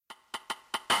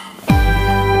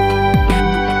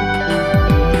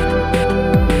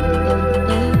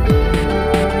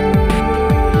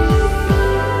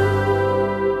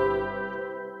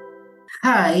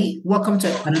Hi, welcome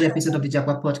to another episode of the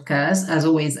Japa podcast. As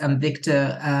always, I'm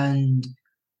Victor and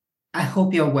I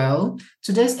hope you're well.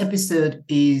 Today's episode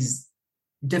is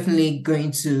definitely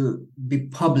going to be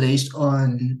published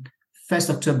on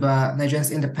 1st October, Nigeria's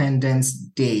Independence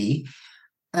Day.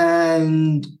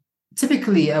 And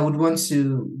typically, I would want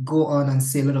to go on and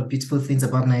say a lot of beautiful things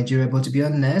about Nigeria, but to be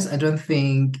honest, I don't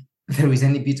think there is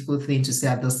any beautiful thing to say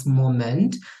at this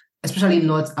moment, especially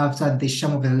not after the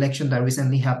sham of election that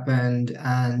recently happened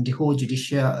and the whole the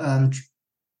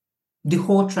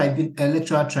whole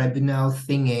electoral tribunal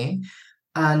thingy,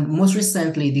 and most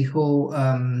recently the whole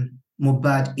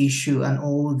Mohbad issue and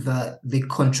all the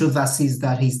controversies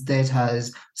that his death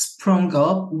has sprung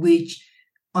up, which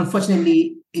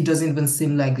unfortunately it doesn't even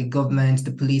seem like the government,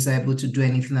 the police are able to do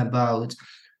anything about.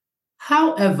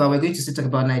 However, we're going to still talk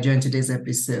about Nigeria in today's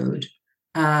episode.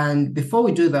 And before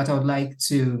we do that, I would like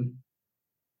to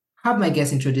have my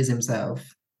guest introduce himself.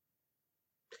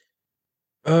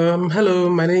 Hello,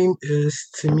 my name is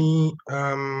Timmy.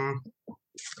 I'm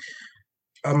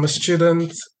a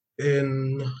student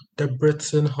in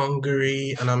Debrecen,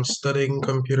 Hungary, and I'm studying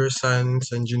computer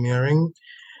science engineering.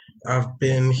 I've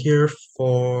been here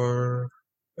for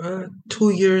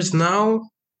 2 years now,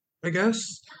 I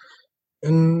guess.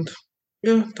 And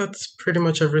yeah, that's pretty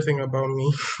much everything about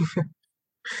me.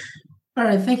 All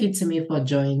right, thank you, Timmy, for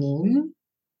joining.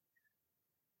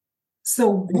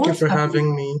 So Thank you what for have you,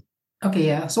 having me. okay,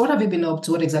 yeah. So what have you been up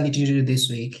to? What exactly did you do this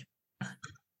week?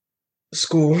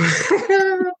 School.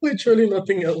 Literally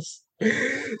nothing else.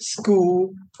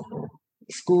 School,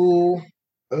 school,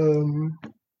 um,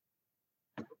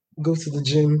 go to the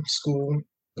gym, school,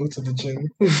 go to the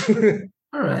gym.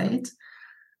 All right.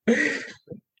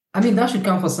 I mean, that should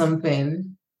count for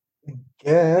something.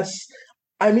 Yes.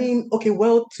 I mean, okay,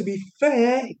 well, to be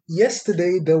fair,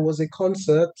 yesterday there was a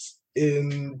concert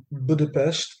in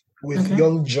Budapest with Okay.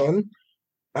 Young John,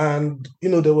 and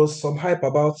there was some hype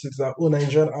about it that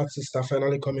Nigerian artists are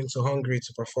finally coming to Hungary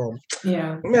to perform.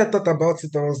 Yeah. When I thought about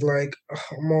it, I was like,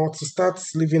 more to start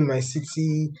leaving my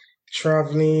city,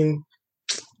 traveling.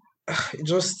 It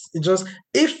just,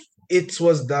 if it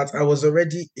was that I was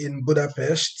already in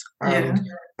Budapest Yeah. and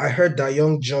I heard that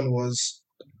Young John was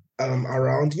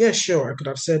around, yeah, sure, I could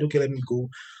have said, okay, let me go.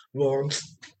 Well,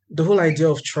 the whole idea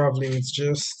of traveling, it's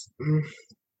just,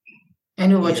 I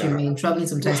know what you yeah, mean. Traveling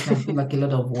sometimes can feel like a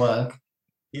lot of work,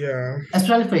 yeah,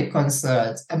 especially for a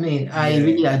concert. I mean,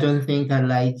 yeah. I don't think I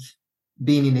like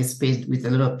being in a space with a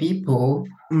lot of people.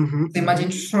 Mm-hmm, So mm-hmm. imagine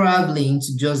traveling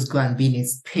to just go and be in a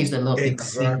space with a lot of people. I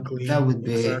think that Exactly, would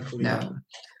be exactly. no.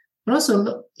 But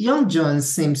also, Young John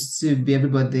seems to be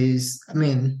everybody's. I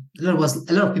mean, a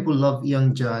lot of people love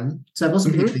Young John. So I've also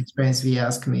been a good Mm-hmm. experience, if you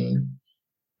ask me.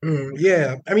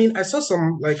 Yeah, I mean, I saw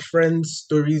some like friends'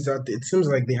 stories that it seems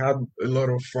like they had a lot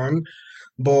of fun,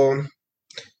 but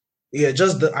yeah,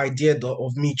 just the idea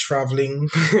of me traveling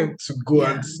to go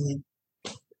Yeah, and see,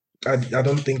 I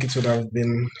don't think it would have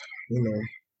been, you know,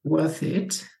 worth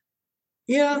it.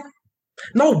 yeah,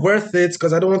 not worth it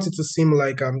because I don't want it to seem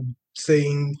like I'm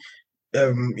saying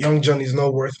Young John is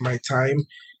not worth my time.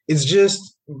 It's just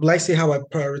like say how I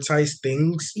prioritize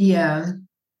things. Yeah,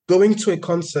 Going to a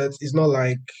concert is not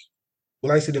like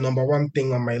will I say the number one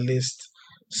thing on my list.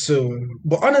 So,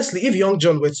 but honestly, if Young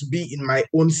John were to be in my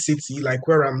own city, like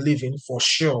where I'm living, for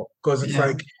sure, because it's yeah,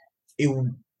 like a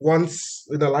once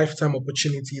in a lifetime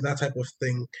opportunity, that type of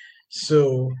thing.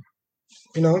 So,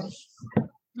 you know,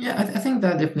 yeah. I think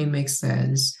that definitely makes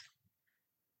sense.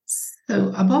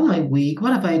 So about my week,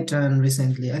 what have I done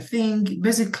recently? I think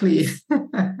basically.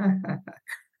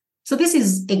 So this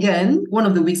is again one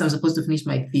of the weeks I'm supposed to finish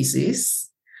my thesis.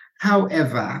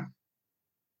 However,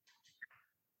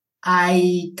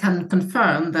 I can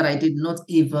confirm that I did not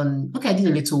even, okay, I did a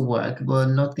little work, but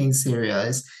nothing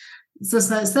serious. So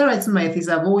I started writing my thesis.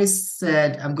 I've always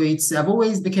said I've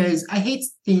always, because I hate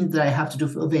things that I have to do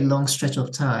for over a long stretch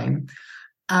of time.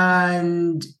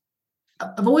 And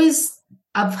I've always,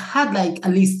 I've had like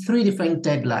at least three different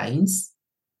deadlines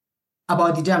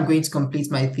about the day I'm going to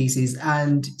complete my thesis.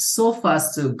 And so far,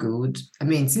 so good. I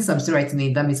mean, since I'm still writing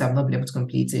it, that means I've not been able to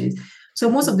complete it. So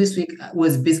most of this week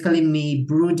was basically me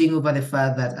brooding over the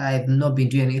fact that I've not been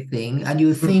doing anything. And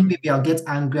you think mm, maybe I'll get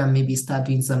angry and maybe start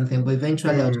doing something, but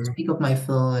eventually I'll just mm, pick up my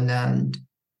phone and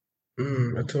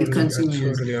it I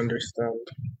continues. totally understand.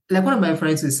 Like one of my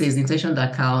friends will say, it's the intention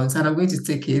that counts, and I'm going to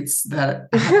take it that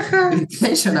I had the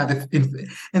intention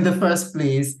in the first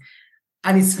place.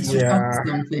 And it's really Yeah,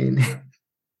 something.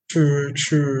 true,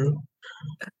 true,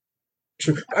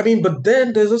 true. I mean, but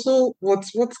then there's also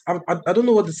what's I don't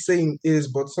know what the saying is,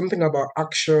 but something about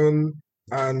action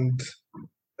and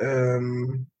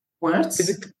um is Words?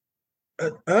 it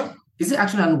Huh? Is it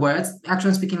action and words?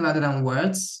 Action speaking louder than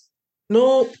words?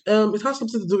 No, it has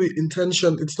something to do with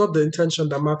intention. It's not the intention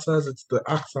that matters, it's the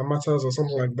act that matters or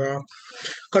something like that.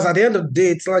 Because at the end of the day,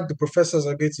 it's like the professors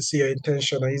are going to see your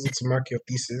intention and use it to mark your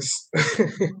thesis.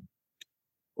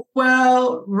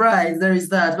 Well, right, there is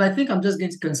that. But I think I'm just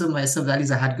going to console myself that at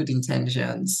least I had good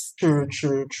intentions. True,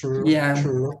 true, true, Yeah.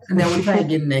 true. And then we'll try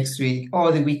again next week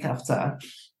or the week after.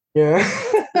 Yeah.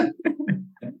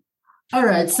 All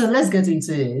right, so let's get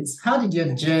into it. How did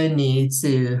your journey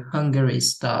to Hungary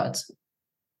start?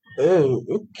 Oh,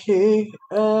 okay.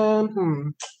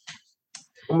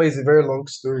 It's a very long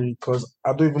story because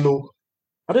I don't even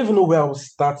know where I will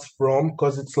start from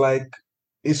because it's like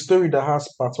a story that has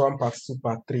part one, part two,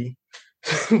 part three.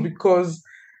 Because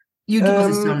You give us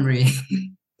a um summary.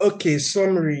 okay,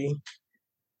 summary.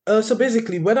 So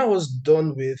basically when I was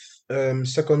done with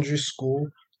secondary school,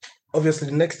 obviously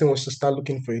the next thing was to start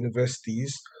looking for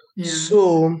universities. Yeah.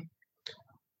 So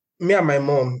me and my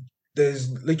mom, there's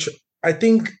literally, I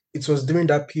think it was during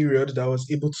that period that I was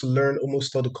able to learn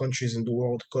almost all the countries in the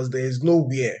world because there is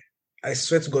nowhere, I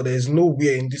swear to God, there is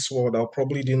nowhere in this world I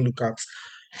probably didn't look at.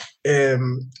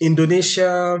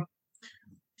 Indonesia,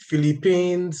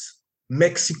 Philippines,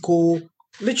 Mexico,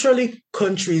 literally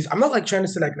countries. I'm not like trying to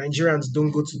say like Nigerians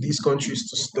don't go to these countries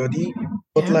to study,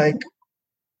 but Yeah. like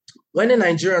when a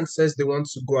Nigerian says they want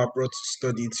to go abroad to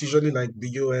study, it's usually like the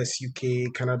US,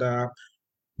 UK, Canada,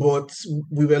 but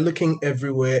we were looking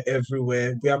everywhere,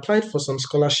 everywhere. We applied for some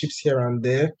scholarships here and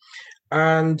there,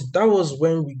 and that was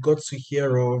when we got to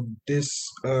hear of this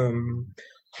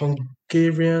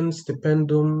Hungarian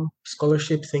stipendum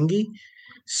scholarship thingy.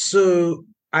 So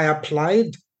I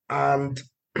applied, and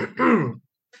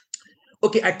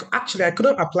okay, actually I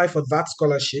couldn't apply for that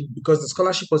scholarship because the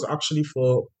scholarship was actually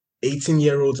for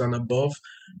 18-year-olds and above.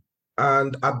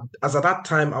 And as at that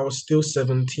time I was still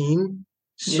 17.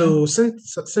 Yeah. So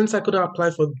since I couldn't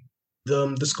apply for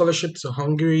the scholarship to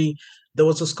Hungary, there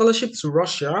was a scholarship to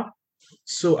Russia.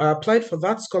 So I applied for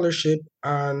that scholarship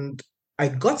and I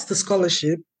got the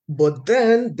scholarship, but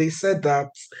then they said that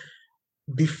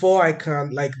before I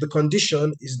can, like, the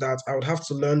condition is that I would have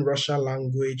to learn Russian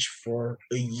language for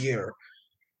a year.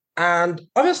 And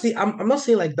obviously, I'm not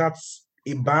saying like that's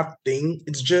a bad thing.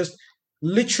 It's just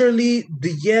literally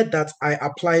the year that I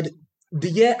applied, the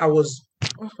year I was,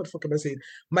 what the fuck am I saying?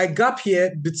 My gap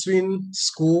year between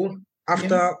school, Yeah.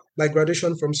 after like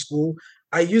graduation from school,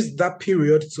 I used that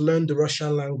period to learn the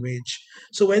Russian language.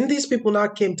 So when these people now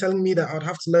came telling me that I'd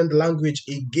have to learn the language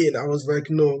again, I was like,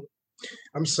 no,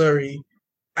 I'm sorry.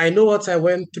 I know what I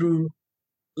went through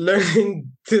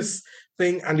learning this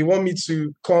thing and they want me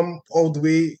to come all the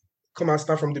way, come and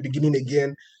start from the beginning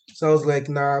again. So I was like,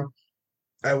 nah,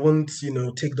 I won't,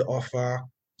 take the offer.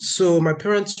 So my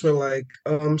parents were like,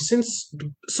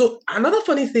 so another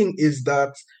funny thing is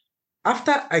that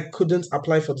after I couldn't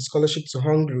apply for the scholarship to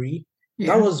Hungary,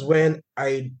 that Yeah. was when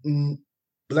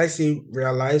let's say,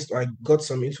 realized or I got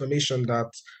some information that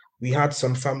we had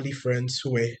some family friends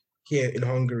who were here in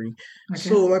Hungary. Okay.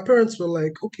 So my parents were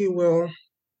like, okay, well,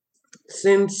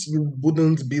 since you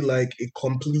wouldn't be like a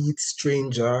complete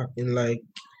stranger in like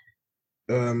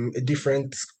a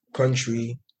different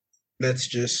country, let's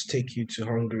just take you to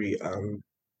Hungary.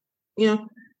 Yeah,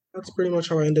 that's pretty much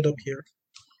how I ended up here.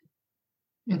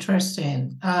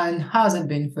 Interesting. And how's it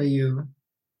been for you?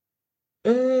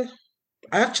 Uh,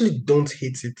 I actually don't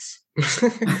hate it.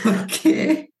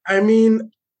 Okay. I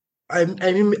mean,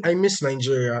 I miss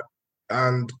Nigeria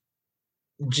and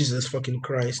Jesus fucking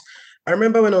Christ. I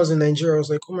remember when I was in Nigeria, I was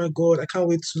like, oh my God, I can't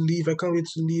wait to leave. I can't wait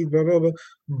to leave, blah, blah, blah.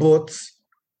 But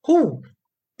who?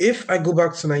 If I go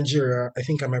back to Nigeria, I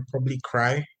think I might probably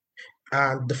cry.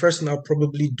 And the first thing I'll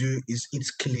probably do is eat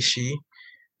kilishi Okay.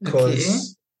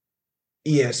 because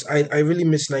yes, I really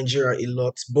miss Nigeria a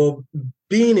lot. But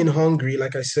being in Hungary,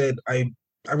 like I said, I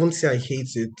wouldn't say I hate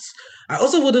it. I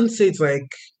also wouldn't say it's like,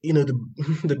 the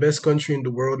the best country in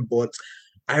the world, but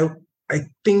I I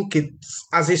think it's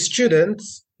as a student,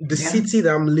 the Yeah. city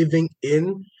that I'm living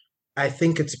in, I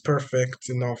think it's perfect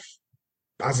enough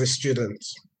as a student.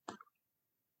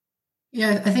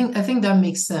 Yeah, I think that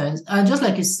makes sense. And just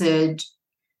like you said,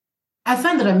 I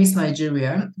find that I miss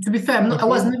Nigeria. To be fair, I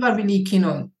was Mhm, never really keen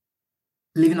on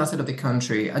living outside of the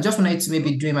country. I just wanted to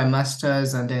maybe do my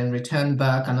master's and then return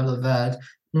back and all of that.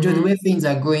 The way mhm, things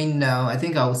are going now, I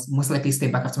think I will most likely stay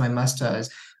back after my master's.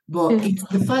 But it's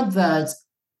the fact that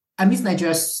I miss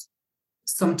Nigeria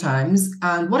sometimes.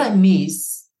 And what I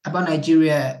miss about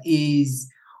Nigeria is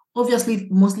obviously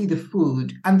mostly the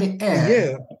food and the air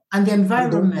yeah, and the you know,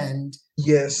 environment.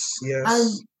 yes, yes. And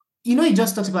you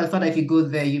just talked about the fact that if you go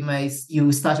there,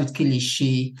 you start with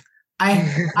kilishi.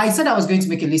 I said I was going to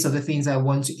make a list of the things I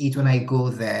want to eat when I go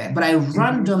there, but I Mhm.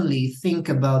 randomly think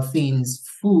about things,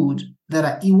 food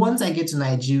that once I get to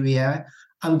Nigeria,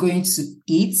 I'm going to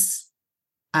eat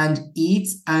and eat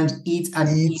and eat and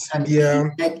eat Eat, and yeah.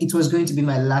 eat. Like it was going to be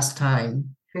my last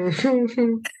time.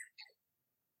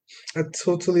 I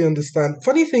totally understand.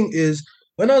 Funny thing is,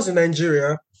 when I was in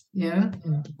Nigeria, Yeah,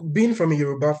 being from a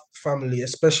Yoruba family,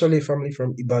 especially a family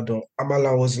from Ibadan,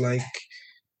 Amala was like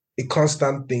a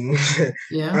constant thing.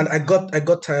 yeah. And I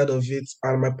got tired of it.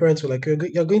 And my parents were like,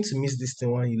 you're going to miss this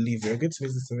thing when you leave. You're going to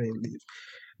miss this thing when you leave.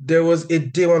 There was a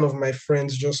day one of my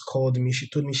friends just called me. She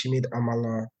told me she made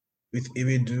amala with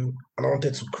ewedu, and I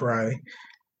wanted to cry.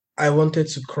 I wanted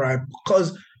to cry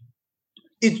because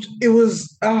it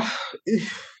was I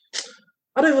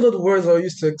don't even know the words I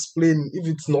used to explain if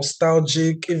it's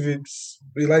nostalgic, if it's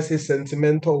will I say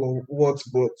sentimental or what,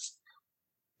 but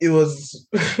it was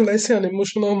will I say an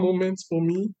emotional moment for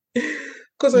me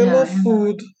because I love Yeah,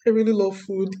 food. I really love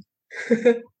food.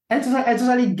 I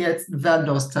totally get that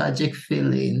nostalgic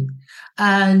feeling.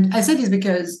 And I say this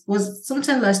because was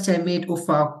sometime last year I made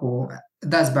ofako,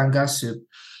 that's banga soup.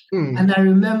 And Mm, I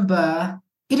remember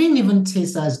it didn't even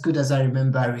taste as good as I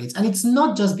remember it. And it's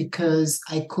not just because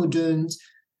I couldn't,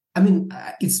 I mean,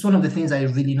 it's one of the things I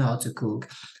really know how to cook,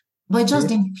 but it just mm,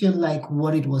 didn't feel like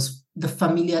what it was, the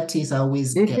familiar taste I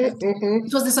always get. mm,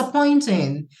 It was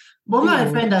disappointing. But my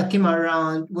mm. friend that came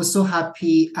around was so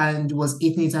happy and was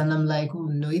eating it, and I'm like, oh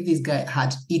no, if this guy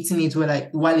had eaten it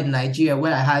while in Nigeria,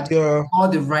 where I had Yeah, all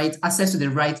the right access to the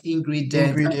right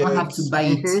ingredients, I don't have to ingredients. buy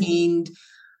it tinned.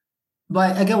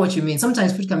 But I get what you mean.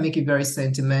 Sometimes food can make you very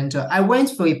sentimental. I went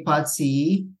for a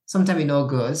party sometime in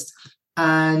August,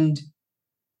 and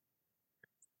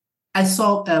I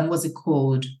saw what's it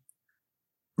called?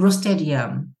 Roasted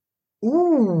yam.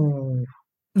 Ooh.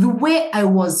 The way I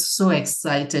was so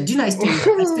excited. Do you know I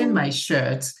stained my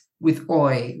shirt with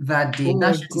oil that day. Oh That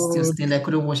my shirt is still God. stained. I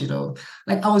couldn't wash it off.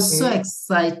 Like I was so Mm,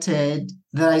 excited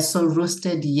that I saw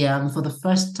roasted yam for the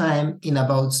first time in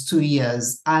about 2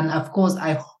 years. And of course,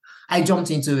 I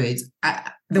jumped into it.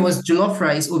 There was jollof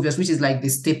rice, obvious, which is like the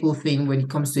staple thing when it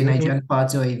comes to a hmm. Nigerian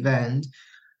party or event.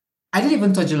 I didn't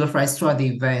even touch jollof rice throughout the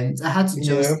event. I had to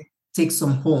Yeah. just take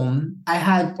some home. I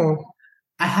had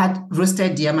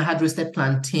roasted yam, I had roasted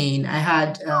plantain, I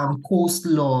had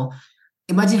coleslaw.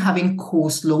 Imagine having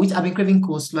coleslaw, which I've been craving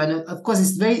coleslaw. And of course,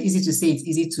 it's very easy to say, it's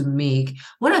easy to make.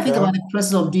 When I think Yeah. about the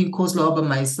process of doing coleslaw all by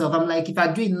myself, I'm like, if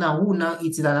I do it now, who will now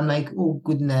eat it? And I'm like, oh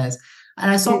goodness.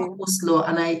 And I saw Hmm. coleslaw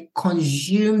and I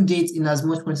consumed it in as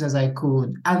much quantity as I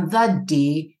could. And that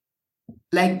day,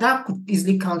 like that could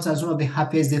easily count as one of the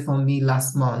happiest days for me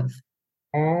last month.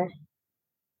 Oh,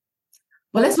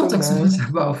 But let's not so talk so much nice.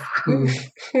 about food.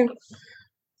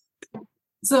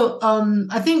 So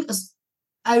I think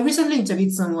I recently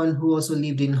interviewed someone who also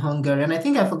lived in Hungary, and I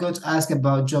think I forgot to ask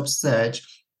about job search.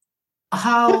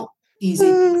 How is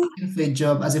it looking for a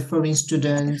job as a foreign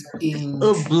student in?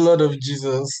 Oh, blood of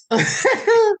Jesus.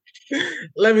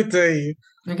 Let me tell you.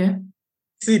 Okay.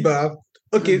 See, Ba.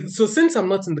 Okay, Mm, so since I'm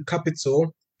not in the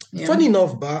capital, yeah. funny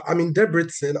enough, Ba, I'm in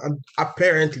Debrecen, and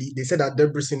apparently they said that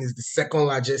Debrecen is the second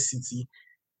largest city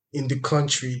in the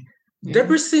country. Yeah.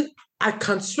 Debrecen, I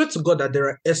can swear to God that there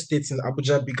are estates in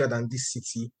Abuja bigger than this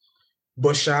city.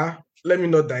 But let me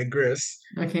not digress.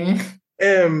 Okay.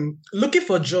 Looking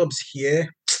for jobs here,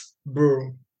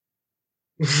 bro.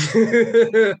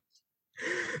 The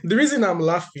reason I'm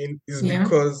laughing is Yeah.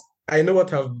 because I know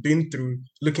what I've been through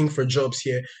looking for jobs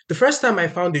here. The first time I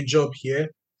found a job here,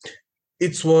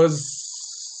 it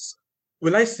was,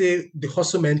 will I say, the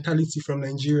hustle mentality from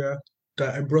Nigeria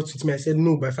that I brought with me. I said,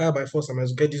 no, by fire, by force, I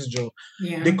must get this job. They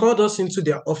Yeah. called us into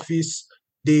their office.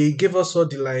 They gave us all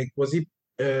the, like, was it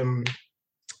um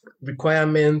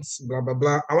requirements, blah, blah,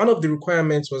 blah. And one of the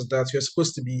requirements was that you're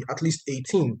supposed to be at least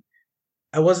 18.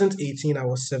 I wasn't 18, I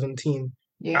was 17.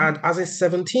 Yeah. And as a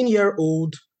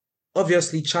 17-year-old,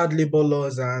 obviously child labor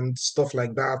laws and stuff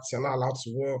like that, you're not allowed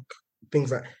to work,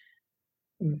 things like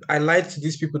I lied to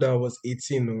these people that I was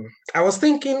 18. Oh. I was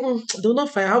thinking, they'll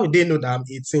not fire. How would they know that I'm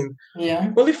 18?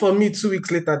 Yeah. Only for me, 2 weeks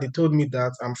later, they told me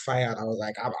that I'm fired. I was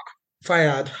like,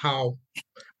 fired? How?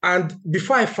 And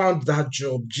before I found that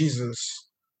job, Jesus,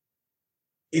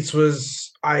 it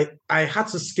was I had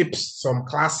to skip some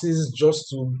classes just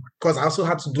to because I also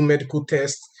had to do medical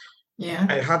tests. Yeah.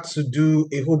 I had to do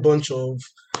a whole bunch of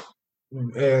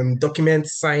document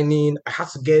signing. I had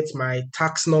to get my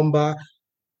tax number.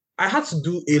 I had to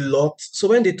do a lot. So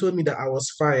when they told me that I was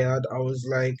fired, I was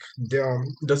like, damn,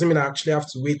 doesn't mean I actually have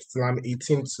to wait till I'm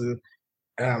 18 to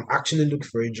actually look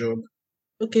for a job.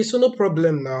 Okay, so no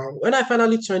problem now. When I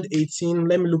finally turned 18,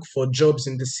 let me look for jobs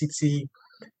in the city.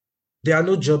 there are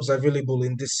no jobs available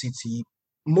in this city.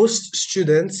 Most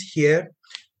students here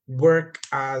work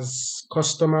as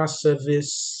customer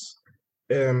service,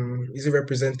 is it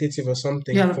representative or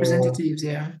something Yeah, for representatives,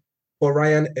 yeah.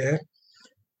 Ryanair.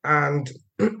 And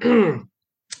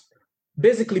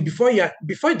basically before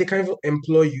they kind of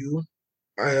employ you,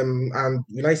 and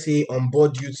will I say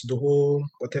onboard you to the whole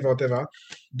whatever,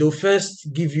 they'll first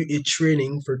give you a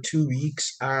training for 2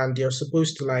 weeks, and they're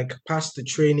supposed to like pass the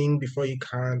training before you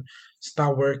can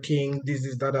start working. This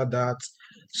is that.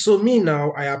 So me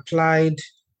now, I applied.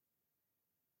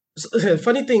 So,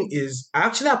 funny thing is, I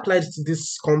actually applied to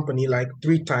this company like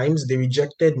 3 times. They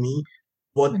rejected me,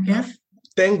 but Okay.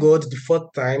 thank God the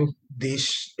fourth time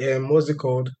what's it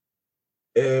called?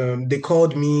 They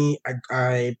called me.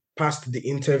 I passed the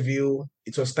interview.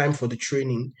 It was time for the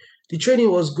training. The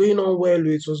training was going on well.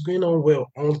 It was going on well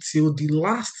until the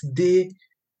last day,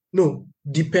 no,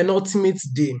 the penultimate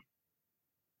day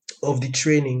of the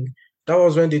training. That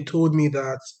was when they told me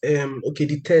that okay,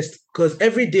 the test, because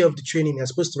every day of the training you're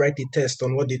supposed to write a test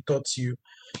on what they taught you.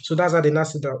 So that's how they now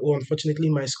said that, oh, unfortunately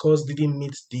my scores didn't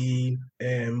meet the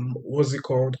what's it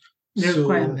called? The So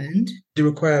requirement. the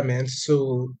requirements,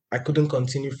 so I couldn't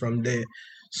continue from there.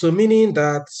 So meaning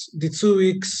that the 2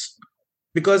 weeks,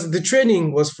 because the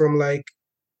training was from like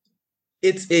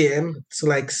 8 a.m. to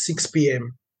like 6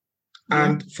 p.m. Yeah.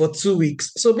 and for 2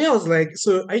 weeks. So me, I was like,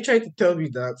 so are you trying to tell me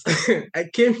that I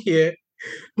came here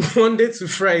Monday to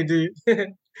Friday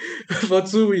for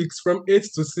 2 weeks from 8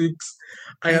 to 6, and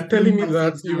And you're you couldn't telling me pass the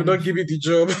that you will exam. not give me the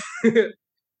job?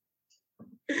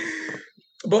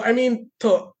 But I mean,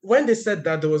 when they said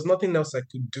that, there was nothing else I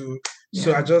could do.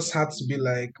 So I Yeah. just had to be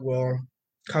like, well,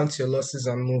 count your losses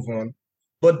and move on.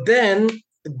 But then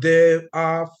there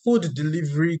are food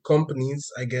delivery companies,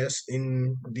 I guess,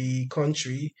 in the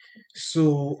country.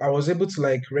 So I was able to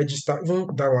like register, even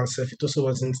that one self, it also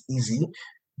wasn't easy,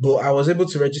 but I was able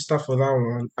to register for that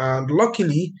one. And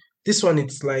luckily, this one,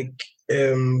 it's like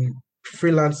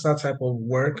freelancer type of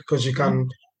work because you Yeah. can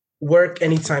work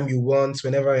anytime you want,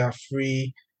 whenever you're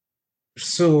free.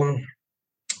 So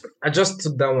I just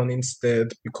took that one instead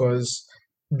because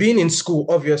being in school,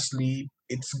 obviously,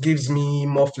 it gives me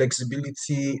more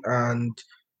flexibility, and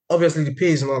obviously the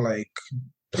pay is not like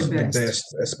The the best. best,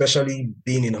 especially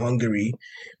being in Hungary.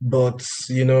 But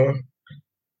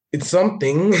it's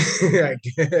something. I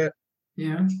guess.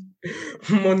 Yeah.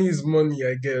 Money is money,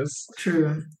 I guess.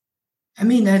 True. I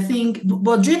mean, I think,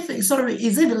 but do you think, sorry,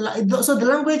 is it so the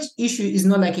language issue is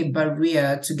not like a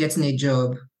barrier to getting a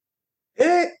job?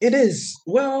 It is.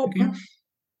 Well, Okay.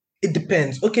 it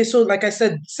depends. Okay, so like I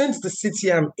said, since the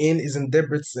city I'm in is in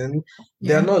Debrecen,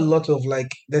 there are Yeah. not a lot of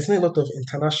like, there's not a lot of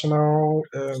international.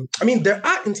 I mean, there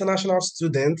are international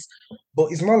students, but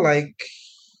it's not like,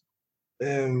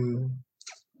 um,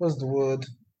 what's the word?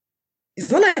 It's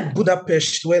not like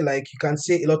Budapest where like you can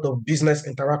say a lot of business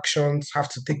interactions have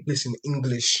to take place in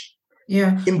English.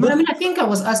 Yeah. In But I Bud, mean, I think I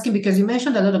was asking because you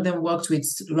mentioned a lot of them worked with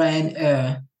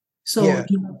Ryanair. So yeah.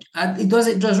 does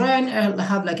Ryanair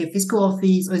have like a physical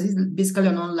office or is it basically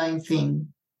an online thing?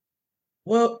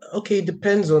 Well, okay, it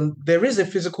depends on. There is a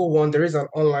physical one, there is an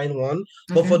online one,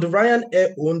 but Okay. for the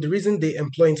Ryanair one, the reason they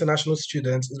employ international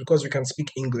students is because we can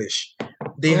speak English.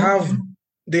 They have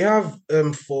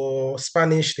Okay. for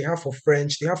Spanish, they have for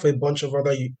French, they have for a bunch of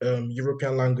other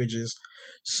European languages.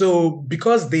 So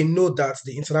because they know that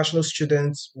the international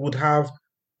students would have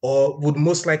or would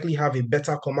most likely have a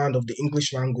better command of the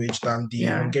English language than the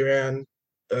Yeah. Hungarian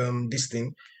this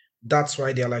thing, that's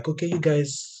why they're like, okay, you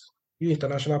guys, you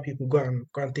international people, go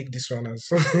and take this one as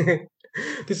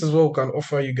this is what we can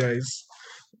offer you guys.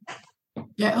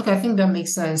 Yeah. Okay. I think that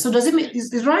makes sense. So does it mean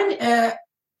is Ryanair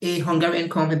a Hungarian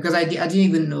company? Because I didn't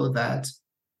even know that.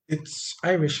 It's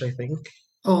Irish, I think.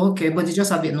 Oh, okay. But they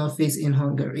just have an office in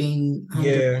Hungary. In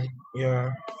Hungary. Yeah,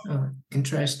 yeah. Oh,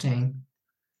 interesting.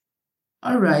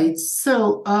 All right.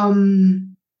 So, I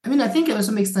mean, I think it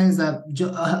also makes sense that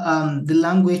the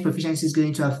language proficiency is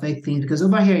going to affect things because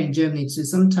over here in Germany, too,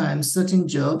 sometimes certain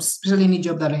jobs, especially any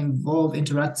job that involve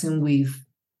interacting with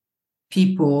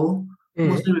people, Mm,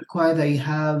 mostly require that you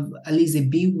have at least a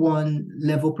B1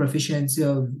 level proficiency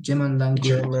of German language.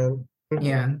 German. Mhm.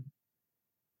 Yeah.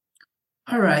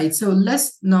 All right. So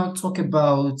let's now talk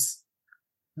about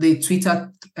the tweet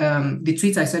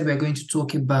I said we're going to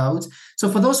talk about.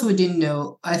 So for those who didn't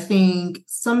know, I think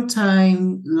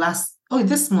sometime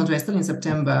this month, we're still in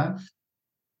September.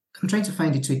 I'm trying to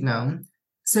find the tweet now.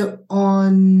 So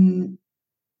on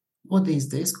what day is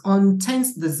this? On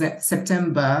 10th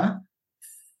September,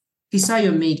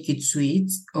 Fisayo made a tweet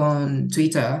on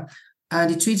Twitter, and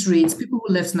the tweet reads, "People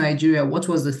who left Nigeria, what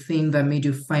was the thing that made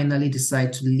you finally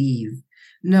decide to leave?"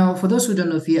 Now, for those who don't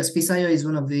know, Fisayo is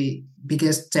one of the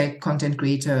biggest tech content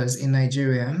creators in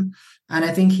Nigeria, and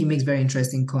I think he makes very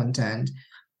interesting content.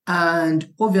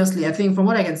 And obviously, I think from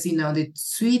what I can see now, the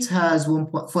tweet has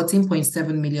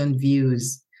 14.7 million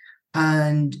views,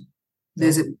 and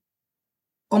there's Yeah.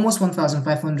 almost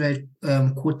 1,500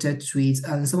 quoted tweets,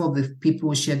 and some of the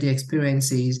people shared their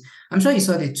experiences. I'm sure you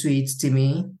saw the tweet,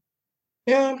 Timmy.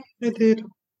 Yeah, I did.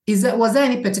 Was there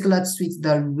any particular tweet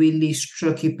that really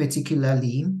struck you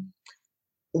particularly?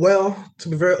 Well, to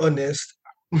be very honest,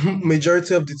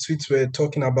 majority of the tweets were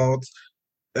talking about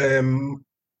um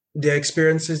their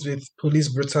experiences with police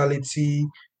brutality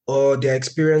or their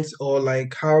experience or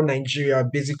like how Nigeria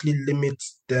basically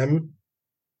limits them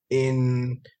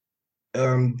in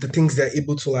the things they're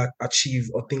able to like achieve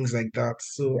or things like that.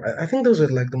 So I think those were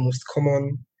like the most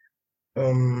common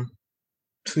um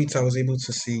tweets I was able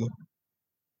to see.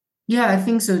 Yeah, I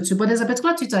think so too. But there's a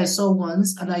particular tweet I saw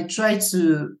once, and I tried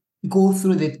to go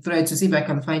through the thread to see if I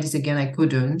can find it again. I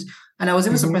couldn't. And I was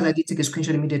even Hmm. surprised I did take a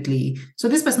screenshot immediately. So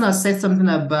this person has said something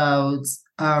about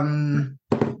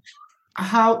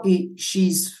how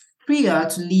she's freer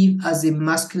to live as a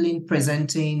masculine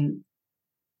presenting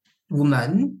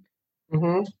woman.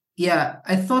 Hmm. Yeah,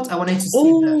 I thought I wanted to say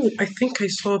that. Oh, I think I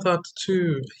saw that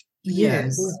too. Yeah, yeah.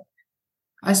 Yes.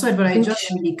 I saw it, but I I think just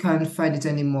really can't find it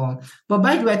anymore. But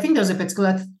by the way, I think there was a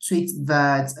particular tweet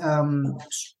that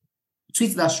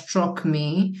struck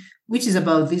me, which is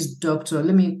about this doctor.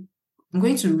 I'm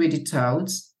going to read it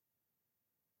out.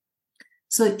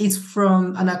 So it's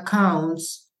from an account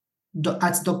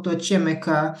at Dr.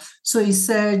 Chemeka. So he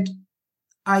said,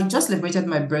 I just celebrated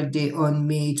my birthday on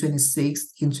May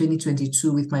 26th in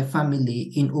 2022 with my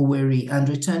family in Owerri and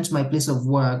returned to my place of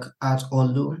work at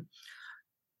Olu.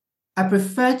 I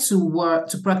prefer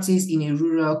to practice in a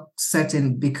rural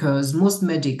setting because most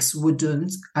medics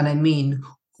wouldn't, and I mean,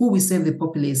 who will save the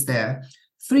populace there?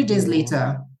 3 days yeah.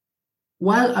 later,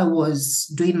 while I was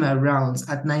doing my rounds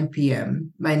at 9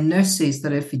 p.m., my nurses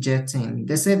started fidgeting.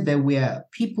 They said there were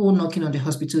people knocking on the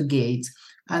hospital gate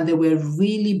and they were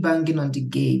really banging on the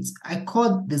gate. I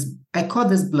called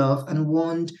this bluff and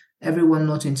warned everyone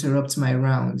not to interrupt my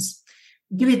rounds.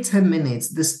 Give it 10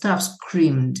 minutes, the staff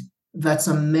screamed that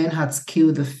some men had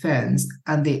scaled the fence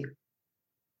and the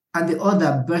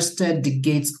other bursted the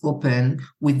gates open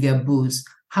with their boots.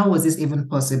 How was this even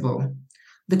possible?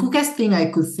 The quickest thing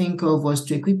I could think of was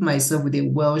to equip myself with a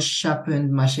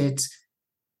well-sharpened machete,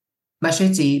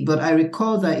 but I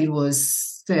recall that it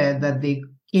was said that they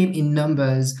came in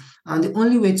numbers, and the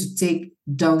only way to take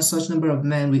down such number of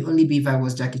men would only be if I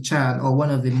was Jackie Chan or one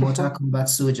of the Mortal Kombat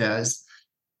soldiers.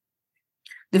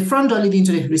 The front door leading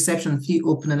to the reception flew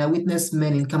open, and I witnessed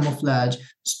men in camouflage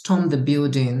storm the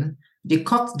building. They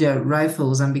cocked their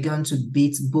rifles and began to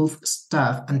beat both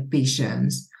staff and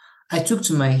patients. I took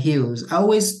to my heels. I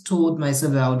always told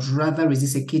myself that I would rather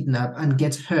resist a kidnap and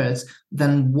get hurt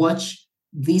than watch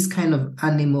this kind of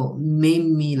animal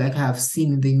maim me like I have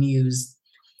seen in the news.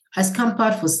 I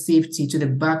scampered for safety to the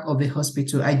back of the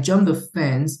hospital. I jumped the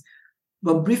fence,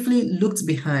 but briefly looked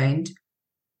behind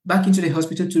back into the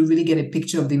hospital to really get a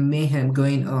picture of the mayhem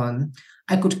going on.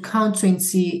 I could count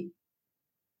 20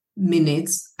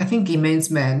 minutes, I think immense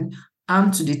men,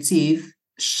 armed to the teeth,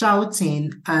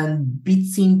 shouting and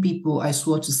beating people I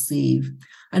swore to save.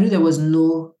 I knew there was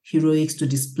no heroics to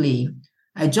display.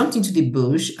 I jumped into the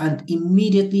bush and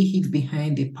immediately hid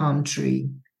behind a palm tree.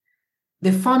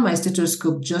 They found my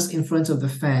stethoscope just in front of the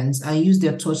fence. I used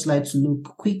their torchlight to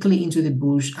look quickly into the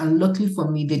bush, and luckily for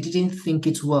me, they didn't think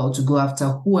it well to go after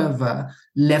whoever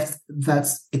left that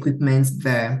equipment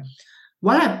there.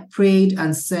 While I prayed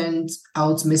and sent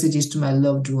out messages to my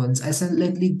loved ones, I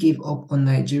silently gave up on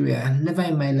Nigeria. Never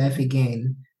in my life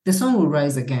again. The sun will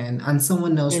rise again, and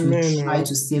someone else will try Amen.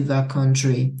 to save that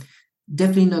country.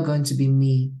 Definitely not going to be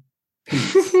me.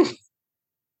 Peace.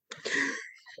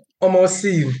 Almost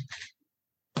see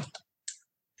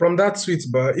from that tweet,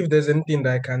 but if there's anything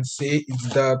that I can say,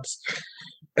 it's that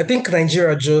I think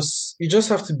Nigeria just you just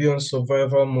have to be on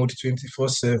survival mode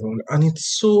 24/7, and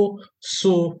it's so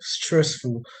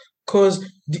stressful because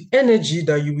the energy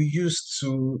that you will use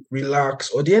to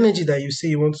relax or the energy that you say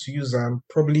you want to use and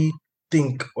probably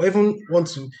think or even want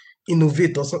to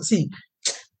innovate or something. See,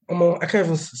 I can't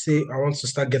even say I want to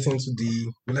start getting into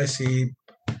the let's say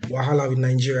wahala with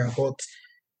Nigeria, but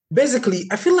basically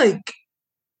I feel like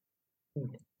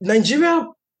Nigeria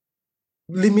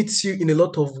limits you in a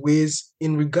lot of ways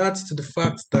in regards to the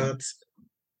fact that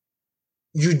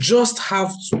you just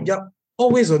have to, you're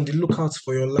always on the lookout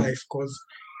for your life because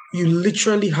you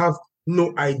literally have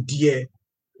no idea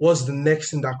what's the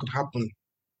next thing that could happen.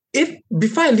 if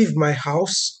before I leave my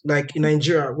house, like in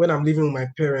Nigeria, when I'm living with my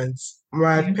parents,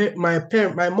 Yeah.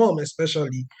 my mom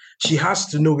especially, she has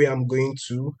to know where I'm going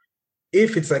to.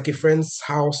 If it's like a friend's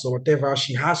house or whatever,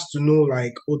 she has to know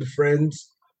like all the friends,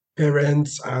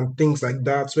 parents, and things like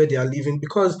that where they are living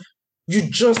because you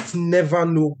just never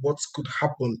know what could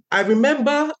happen. I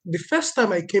remember the first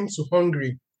time I came to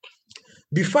Hungary,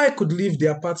 before I could leave the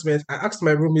apartment, I asked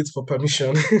my roommate for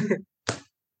permission.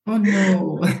 Oh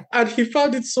no. And he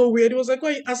found it so weird. He was like, why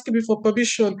are you asking me for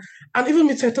permission? And even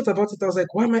me, too, I thought about it. I was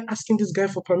like, why am I asking this guy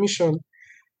for permission?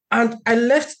 And I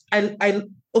left,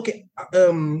 okay,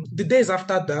 the days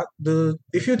after that,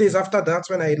 a few days after that,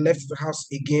 when I left the house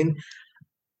again,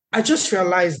 I just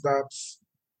realized that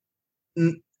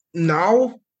n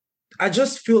now I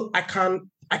just feel I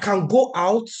can go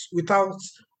out without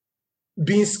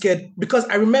being scared because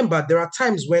I remember there are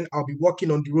times when I'll be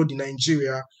walking on the road in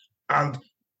Nigeria and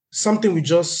something will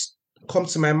just come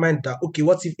to my mind that okay,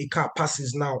 what if a car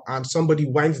passes now and somebody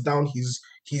winds down his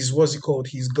what's it called,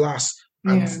 his glass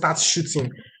and Yeah. starts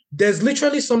shooting. There's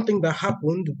literally something that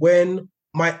happened when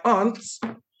my aunt,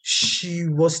 she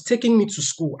was taking me to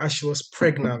school and she was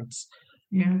pregnant.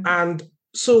 Yeah. And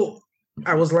so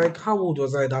I was like, how old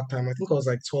was I that time? I think I was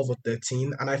like 12 or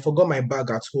 13, and I forgot my bag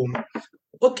at home.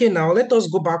 Okay, now let us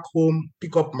go back home,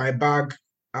 pick up my bag,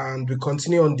 and we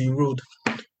continue on the road.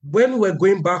 When we're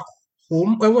going back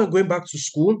home, when we're going back to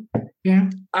school, Yeah.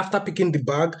 after picking the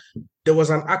bag, there was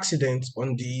an accident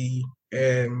on the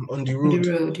On the road.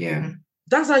 road, yeah.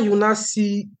 That's how you now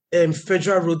see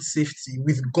federal road safety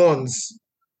with guns,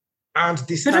 and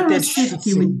they Federal road started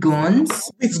safety shooting with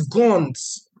guns? with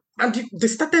guns, and they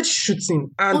started shooting,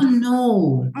 Oh and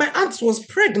no. my aunt was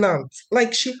pregnant.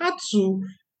 Like she had to,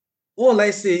 all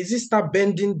I say is just start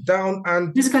bending down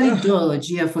and Physically dodge,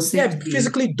 yeah, for yeah, safety.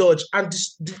 physically dodge. And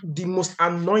the most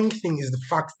annoying thing is the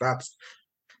fact that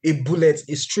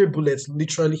a stray bullet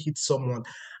literally hit someone.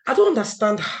 I don't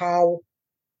understand how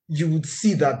you would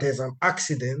see that there's an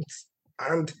accident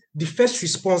and the first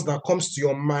response that comes to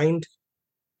your mind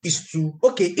is to,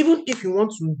 okay, even if you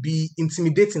want to be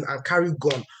intimidating and carry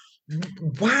gun,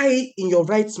 why in your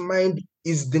right mind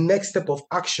is the next step of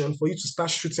action for you to start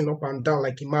shooting up and down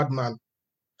like a madman?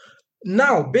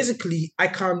 Now, basically, I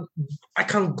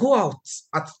can go out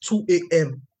at 2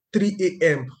 a.m., 3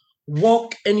 a.m.,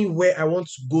 walk anywhere I want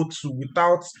to go to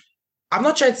without. I'm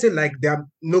not trying to say like there are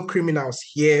no criminals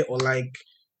here or like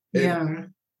Yeah.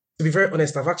 to be very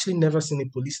honest, I've actually never seen a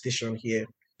police station here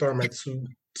during my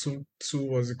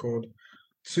what's it called?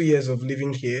 2 years of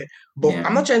living here. But I'm Yeah.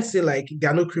 not trying to say like there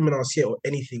are no criminals here or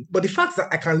anything. But the fact that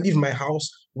I can leave my house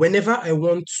whenever I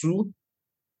want to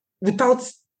without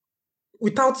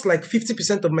like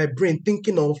 50% of my brain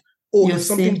thinking of, oh, Your if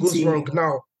something goes wrong safety.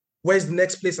 now, where's the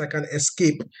next place I can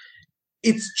escape?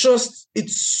 It's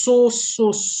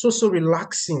so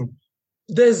relaxing.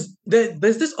 There's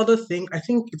this other thing. I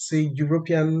think it's a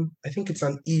European, I think it's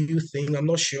an EU thing, I'm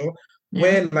not sure, Yeah.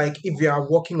 where like if you are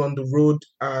walking on the road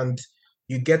and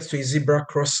you get to a zebra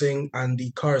crossing and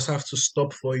the cars have to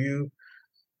stop for you.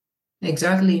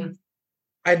 Exactly.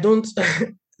 I don't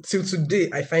till today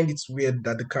I find it weird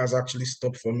that the cars actually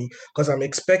stop for me because I'm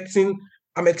expecting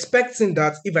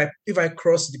that if I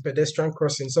cross the pedestrian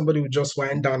crossing, somebody would just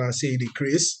wind down and say the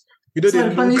Chris. You know they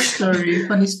So funny look. story,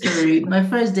 funny story. My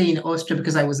first day in Austria,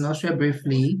 because I was in Austria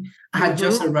briefly, I had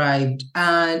just Mm-hmm. arrived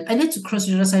and I need to cross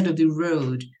the other side of the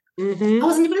road. I Mm-hmm.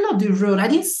 was in the middle of the road. I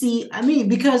didn't see, I mean,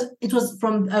 because it was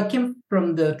from, I came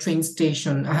from the train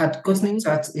station. I had gotten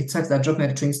Mm-hmm. a taxi that dropped me at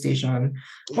the train station.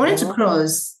 I wanted to Yeah.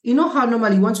 cross. You know how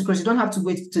normally you want to cross, you don't have to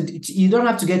wait you don't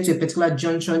have to get to a particular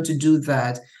junction to do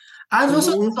that. I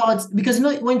also Mm-hmm. thought, because you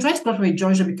know, when you try to cross from a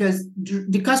junction, because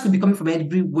the cars could be coming from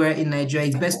everywhere in Nigeria,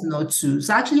 it's best not to.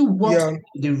 So I actually walked Yeah.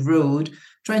 the road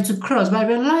trying to cross, but I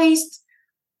realized,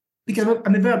 because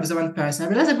I'm a very observant person, I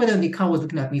realized everybody on the car was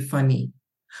looking at me funny.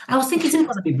 I was thinking, is it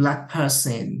because I'm a black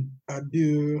person? I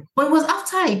do. But it was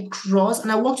after I crossed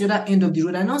and I walked the other end of the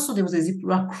road, and also there was a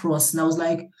zebra cross, and I was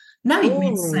like, now it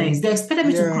makes Oh, sense. They expected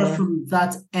me to cross yeah. from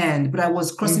that end, but I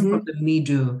was crossing from Mm-hmm. the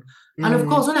middle. And of Mm.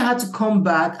 course, when I had to come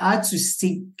back, I had to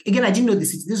stick again. I didn't know the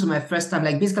city. This was my first time.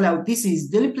 Like basically, this is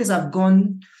the only place I've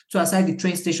gone to aside the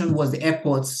train station was the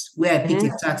airport where I picked a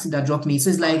Mm-hmm. taxi that dropped me.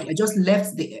 So it's like I just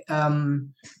left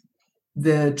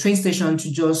the train station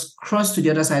to just cross to the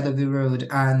other side of the road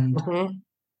Mm-hmm.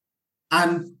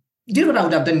 and did what I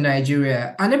would have done in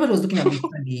Nigeria. And everybody was looking at me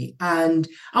funny. And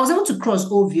I was able to cross,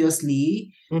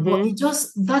 obviously, but Mm-hmm. it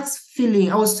just that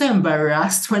feeling, I was so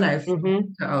embarrassed when I found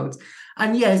Mm-hmm. out.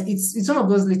 And yes, it's one of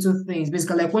those little things,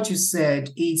 basically, like what you said.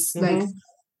 It's Mm-hmm.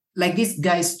 like this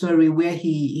guy's story where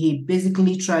he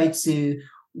basically tried to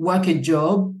work a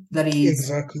job that is a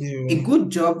Exactly. good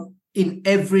job in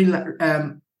every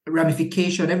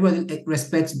ramification. Everybody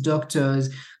respects doctors,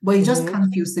 but you just Mm-hmm.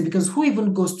 can't feel safe because who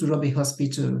even goes to rob a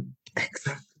hospital?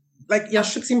 Exactly. Like you're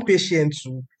shooting patients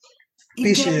to It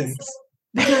gets patients.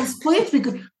 because for it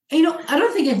because I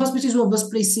don't think a hospital is one of those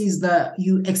places that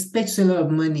you expect a lot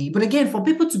of money. But again, for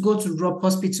people to go to rob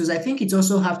hospitals, I think it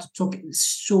also have to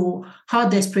show how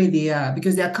desperate they are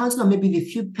because they are counting on maybe the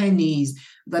few pennies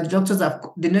that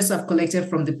the nurses have collected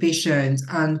from the patients,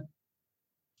 and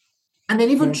then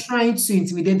even Mhm. trying to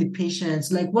intimidate the patients.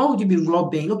 Like, why would you be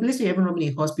robbing? Look, let's say you're even robbing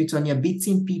a hospital and you're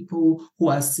beating people who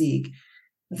are sick.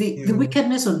 The Yeah.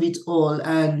 wickedness of it all,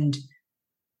 and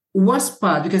worst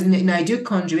part, because in an ideal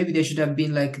country, maybe there should have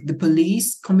been like the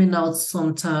police coming out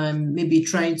sometime, maybe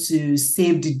trying to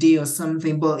save the day or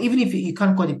something. But even if you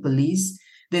can't call the police,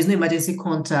 there's no emergency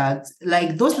contact.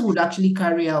 Like those people would actually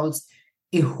carry out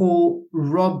a whole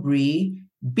robbery,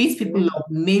 beat people up,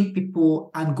 maim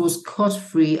people, and go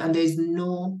scot-free, and there's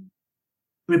no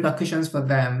repercussions for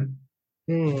them.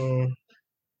 Hmm.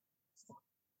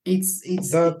 It's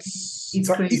it's That's it's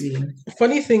that. crazy.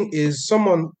 Funny thing is,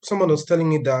 someone was telling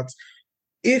me that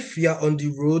if you're on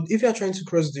the road, if you're trying to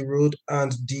cross the road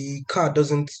and the car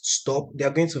doesn't stop, they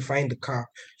are going to find the car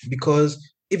because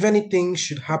if anything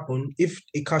should happen, if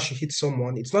a car should hit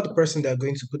someone, it's not the person they're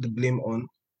going to put the blame on.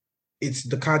 It's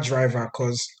the car driver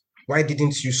because why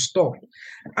didn't you stop?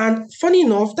 And funny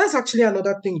enough, that's actually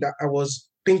another thing that I was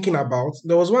thinking about.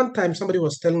 There was one time somebody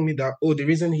was telling me that, oh, the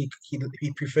reason he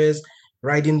prefers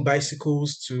riding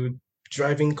bicycles to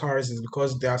driving cars is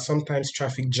because there are sometimes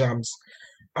traffic jams.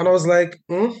 And I was like,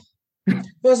 hmm? He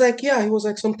was like, yeah, he was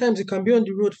like, sometimes you can be on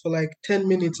the road for like 10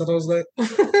 minutes. And I was like,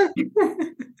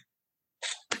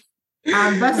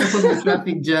 And that's supposed to be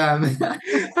traffic jam.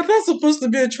 and that's supposed to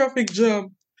be a traffic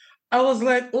jam. I was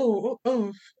like,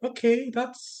 okay,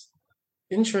 that's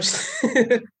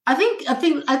interesting. I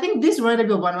think this reminded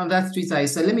me of another tweet I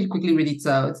saw. Let me quickly read it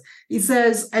out. It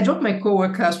says, I dropped my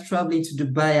co-workers traveling to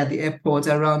Dubai at the airport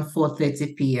around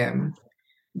 4:30 p.m.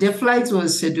 Their flight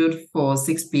was scheduled for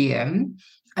 6 p.m.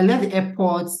 I left the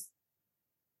airport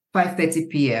 5:30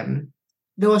 p.m.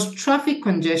 There was traffic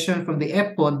congestion from the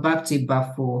airport back to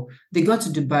Bafo. They got to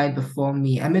Dubai before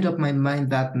me. I made up my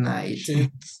mind that night. Shit.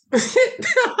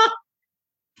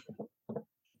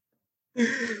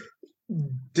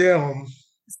 Damn.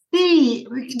 See,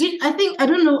 I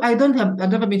don't know. I've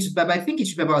never been to Dubai, but I think it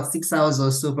should be about 6 hours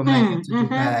or so from Nigeria to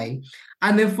Mm-hmm. Dubai.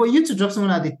 And then for you to drop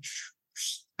someone at the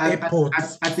Airport.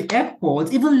 at the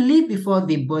airport, even leave before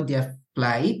they board their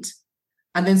flight,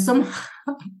 and then somehow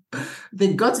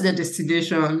they got to their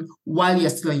destination while you're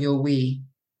still on your way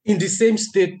In the same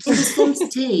state. in the same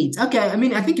state. Okay, I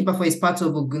mean, I think Ibadan is part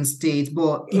of Ogun State,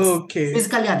 but it's Okay.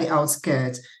 basically at the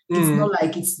outskirts. Mm.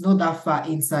 It's not that far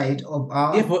inside of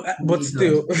Yeah, our but Lagos.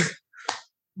 still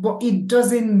But it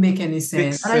doesn't make any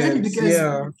sense. makes And I said it sense. because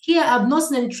Yeah. here I've not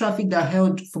seen any traffic that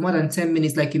held for more than 10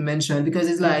 minutes, like you mentioned, because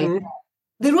it's like Mm-hmm.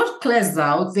 the road clears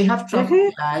out, they have traffic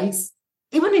Mm-hmm. lights.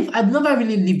 Even if I've never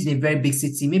really lived in a very big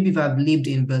city, maybe if I've lived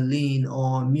in Berlin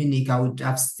or Munich, I would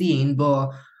have seen, but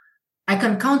I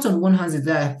can count on one hand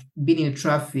that I've been in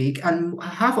traffic, and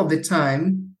half of the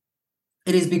time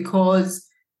it is because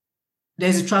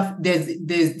there's a traffic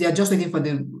they're just waiting for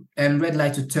the red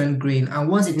light to turn green, and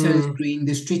once it turns Mm. green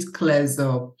the street clears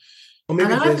up. Or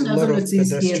maybe Another thing there's I a also lot of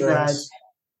noticed here that pedestrians.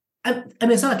 I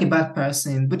mean, it's not like a bad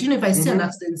person, but if I see an Mm-hmm.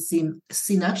 accident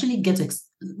scene, I actually get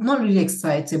not really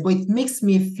excited, but it makes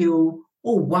me feel,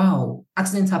 oh wow,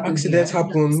 accidents happen here. Accidents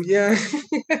happen. Yeah.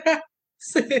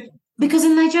 Because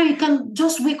in Nigeria, you can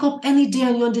just wake up any day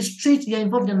and you're on the street, you're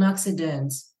involved in an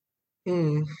accident.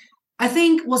 Mm. I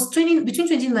think was 20 between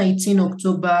 2019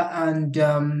 October and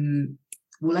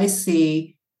will I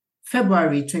say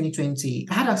February 2020.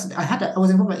 I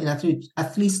was involved in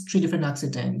at least three different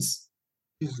accidents.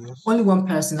 Jesus. Only one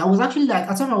person. I was actually like,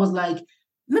 at time I was like,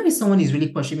 maybe someone is really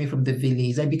pushing me from the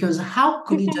village. Like, because how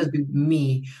could it just be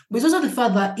me? But it's also the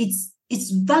fact that it's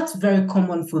that's very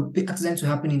common for big accidents to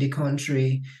happen in the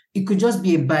country. It could just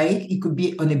be a bike, it could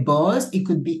be on a bus, it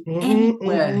could be Mm-hmm.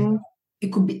 anywhere. Mm-hmm. It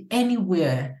could be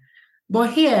anywhere.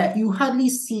 But here you hardly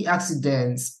see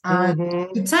accidents. And the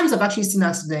Mm-hmm. times I've actually seen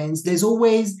accidents, there's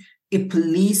always a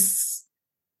police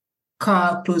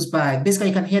car close by. Basically,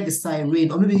 you can hear the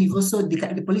siren, or maybe you've also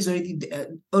the police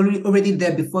already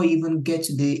there before you even get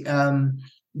to the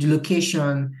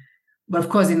location. But of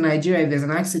course, in Nigeria, if there's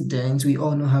an accident, we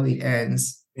all know how it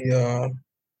ends. Yeah.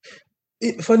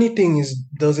 Funny thing is,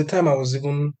 there was a time I was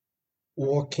even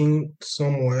walking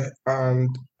somewhere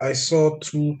and I saw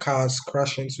two cars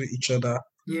crash into each other.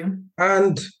 Yeah.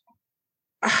 And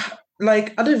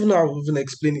like I don't even know how to even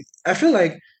explain it. I feel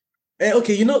like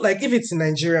okay, like if it's in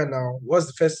Nigeria now, what's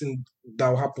the first thing that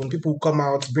will happen? People will come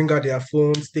out, bring out their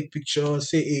phones, take pictures,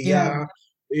 say, hey, Yeah. yeah,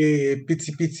 hey,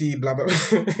 pity, pity, blah, blah.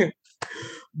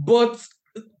 But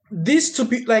these two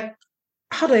people, like,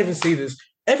 how do I even say this?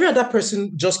 Every other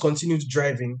person just continued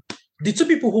driving. The two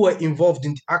people who were involved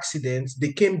in the accident,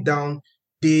 they came down,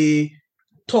 they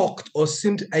talked or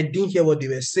seemed, I didn't hear what they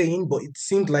were saying, but it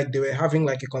seemed like they were having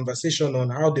like a conversation on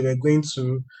how they were going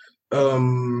to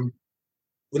um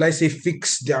will I say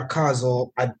fix their cars,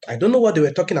 or I don't know what they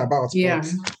were talking about, but Yeah.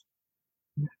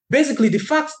 basically the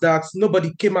fact that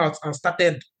nobody came out and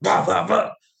started blah blah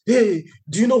blah. Hey,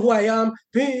 do you know who I am?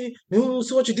 Hey,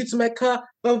 see what you did to my car?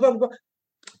 Blah, blah, blah.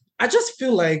 I just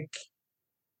feel like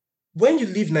when you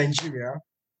leave Nigeria,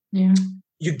 Yeah.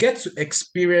 you get to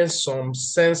experience some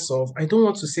sense of, I don't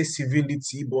want to say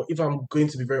civility, but if I'm going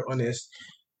to be very honest,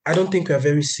 I don't think we're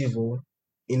very civil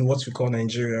in what we call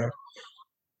Nigeria.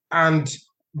 And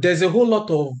there's a whole lot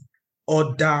of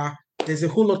order, there's a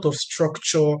whole lot of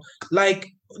structure. Like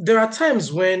there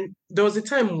was a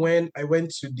time when I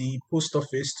went to the post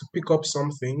office to pick up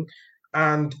something,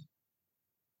 and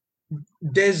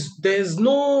there's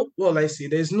no, well, I say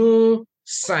there's no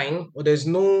sign, or there's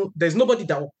nobody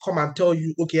that will come and tell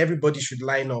you, okay, everybody should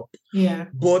line up. Yeah.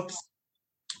 But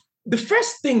the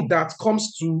first thing that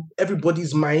comes to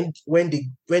everybody's mind when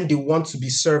they want to be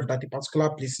served at a particular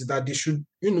place is that they should,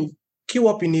 queue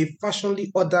up in a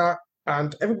fashionably order,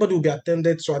 and everybody will be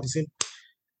attended to at the same.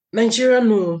 Nigeria,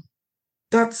 no,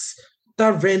 that's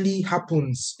that rarely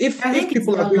happens. I If think it's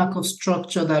people are that going, lack of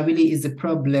structure that really is the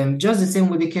problem. Just the same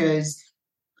way, because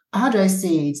how do I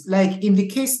say it? Like in the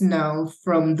case now,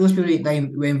 from those people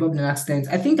that were involved in accidents,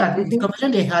 I think that the mm-hmm,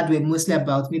 conversation they had were mostly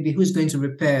about maybe who's going to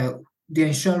repair the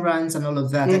insurance and all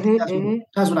of that. I think mm-hmm, mm-hmm,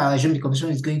 that's what I assume the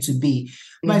conversation is going to be.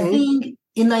 But I mm-hmm, think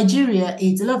in Nigeria,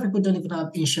 it's a lot of people don't even have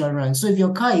insurance. So if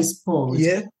your car is spoiled,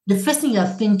 yeah, the first thing you're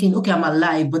thinking, okay, I'm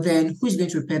alive, but then who's going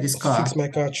to repair this car? fix my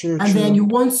car, true, And then true, you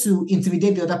want to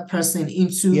intimidate the other person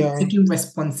into yeah, taking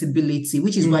responsibility,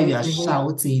 which is why you are mm-hmm,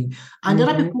 shouting. And the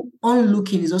other mm-hmm, people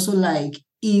onlooking is also like,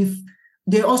 if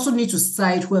they also need to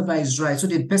side whoever is right, so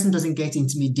the person doesn't get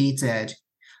intimidated.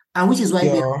 And which is why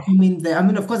they're yeah, coming there. I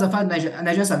mean, of course, I've had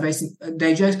Nigerians are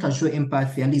Nigerians can show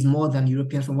empathy, at least more than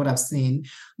Europeans from what I've seen.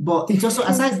 But it's also,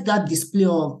 aside that display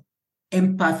of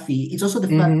empathy, it's also the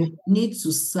fact that mm-hmm, you need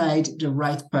to side the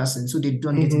right person so they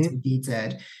don't get mm-hmm,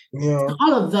 intimidated. yeah, So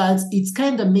all of that, it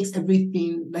kind of makes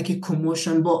everything like a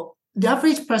commotion. But the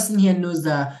average person here knows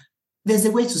that there's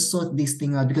a way to sort this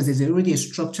thing out because there's already a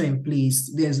structure in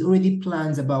place. There's already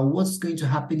plans about what's going to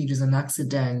happen if there's an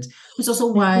accident. It's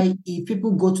also mm-hmm, why if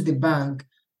people go to the bank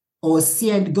or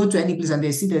go to any place and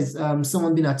they see there's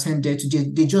someone being attended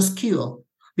to, they just queue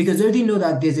because they already know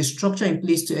that there's a structure in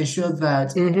place to ensure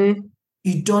that mm-hmm.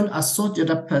 you don't assault the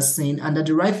other person and that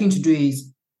the right thing to do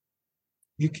is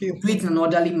You kill. do it in an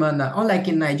orderly manner. Unlike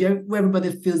in Nigeria, where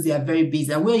everybody feels they are very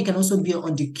busy, and where you can also be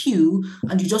on the queue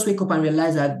and you just wake up and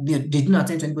realize that they didn't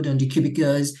attend to anybody on the queue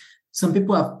because some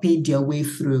people have paid their way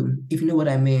through, if you know what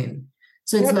I mean.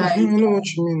 So it's Yeah, like, I know what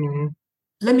you mean.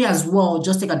 let me as well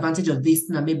just take advantage of this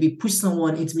and maybe push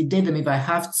someone, intimidate them if I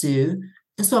have to.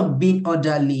 Instead of being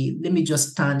orderly, let me just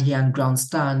stand here and ground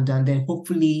stand and then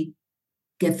hopefully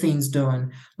get things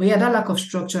done. But yeah, that lack of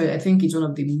structure, I think, is one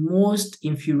of the most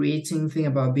infuriating thing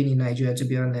about being in Nigeria, to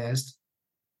be honest.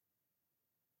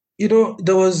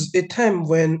 There was a time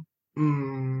when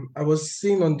I was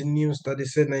seeing on the news that they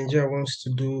said Nigeria wants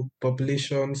to do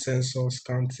population census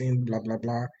counting, blah, blah,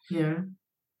 blah, Yeah.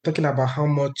 talking about how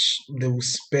much they will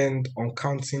spend on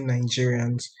counting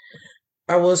Nigerians.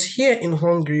 I was here in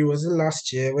Hungary, was it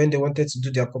last year, when they wanted to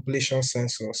do their population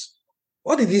census?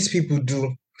 What did these people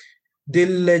do? They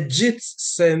legit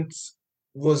sent,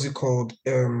 what's it called?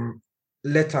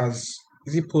 Letters.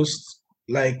 Is it post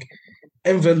like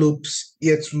envelopes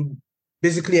here to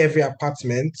basically every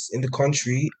apartment in the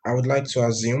country, I would like to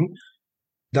assume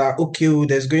that okay, oh,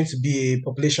 there's going to be a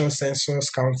population census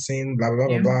counting, blah blah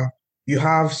blah Yeah. blah. You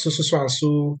have so so so and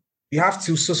so. You have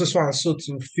to so so so and so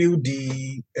to fill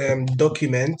the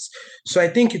documents. So I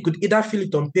think you could either fill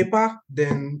it on paper,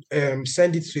 then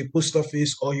send it to a post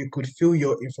office, or you could fill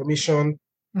your information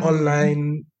Mm.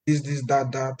 online. This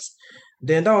that that.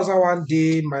 Then that was how one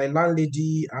day my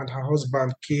landlady and her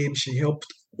husband came. She helped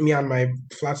me and my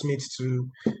flatmates to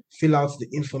fill out the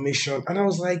information, and I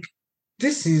was like,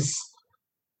 this is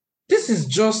this is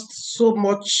just so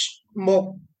much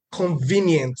more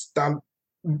convenient than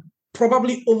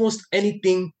probably almost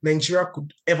anything Nigeria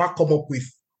could ever come up with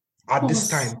Of at this course.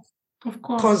 time. Of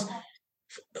Because course.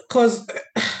 because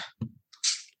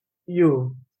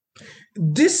you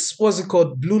This was it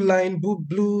called Blue Line.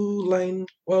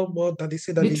 Well, what that they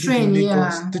say that The they did train, in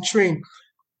Lagos, yeah. the train.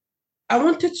 I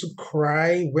wanted to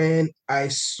cry when I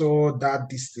saw that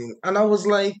this thing, and I was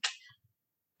like,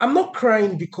 I'm not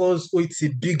crying because oh, it's a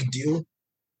big deal.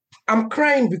 I'm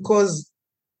crying because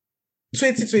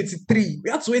 2023, we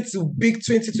had to wait till big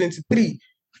 2023.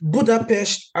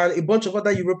 Budapest and a bunch of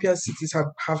other European cities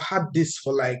have had this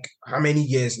for like how many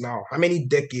years now? How many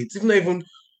decades? If not even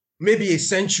maybe a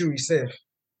century, say.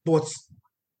 But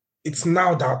it's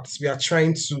now that we are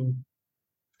trying to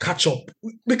catch up.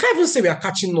 We can't even say we are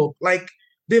catching up. Like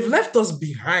they've left us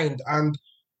behind, and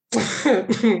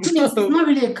It's not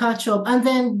really a catch up. And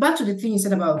then back to the thing you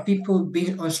said about people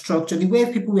being unstructured, the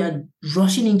way people were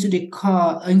rushing into the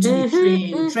car, into the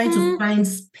train, trying to find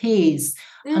space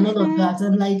and all of that.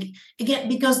 And like again,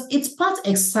 because it's part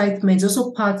excitement, it's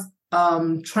also part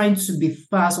trying to be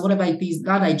fast, whatever it is,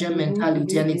 that Nigerian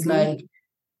mentality. And it's like,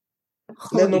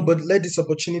 let holy nobody let this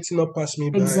opportunity not pass me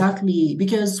by. exactly.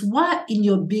 Because why in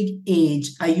your big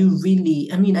age are you really,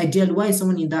 I mean, ideally, why is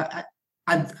someone in that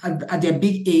at their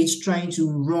big age trying to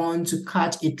run to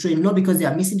catch a train, not because they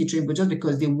are missing the train, but just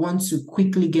because they want to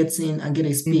quickly get in and get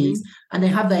a space. And they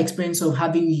have that experience of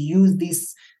having used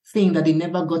this thing that they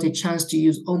never got a chance to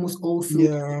use almost all through.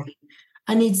 Yeah,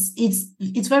 And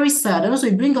it's very sad. And also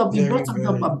you very, brought something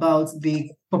up very. about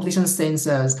the population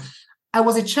census. I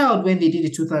was a child when they did the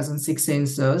 2006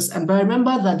 census, and but I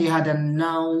remember that they had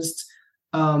announced,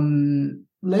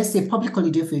 let's say, public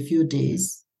holiday for a few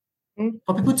days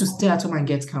for people to stay at home and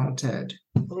get counted.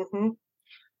 Mm-hmm.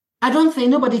 I don't think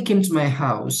nobody came to my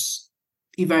house,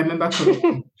 if I remember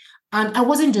correctly. And I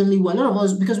wasn't the only one. A lot of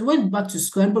us, because we went back to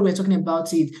school, and we were talking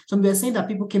about it. Some were saying that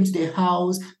people came to their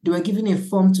house, they were given a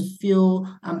form to fill.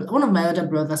 One of my other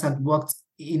brothers had worked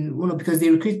in one of because they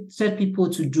recruited people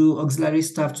to do auxiliary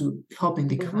staff to help in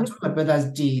the class. What my brothers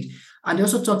did. And they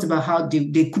also talked about how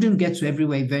they couldn't get to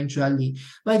everywhere eventually.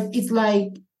 But it's like,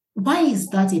 why is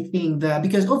that a thing there?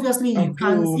 Because obviously you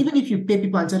can't, even if you pay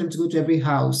people and tell them to go to every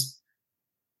house,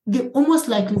 they almost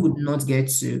likely would not get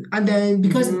to. And then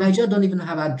because Nigeria don't even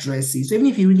have addresses, so even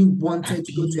if you really wanted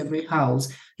to go to every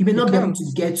house, you may not be able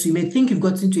to get to. You may think you've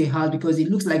gotten to a house because it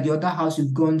looks like the other house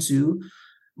you've gone to.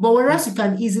 But whereas you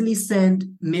can easily send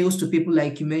mails to people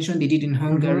like you mentioned they did in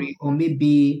Hungary, or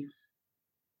maybe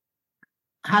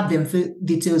have them fill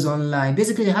details online.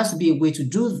 Basically, there has to be a way to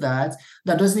do that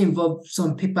that doesn't involve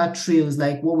some paper trails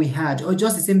like what we had, or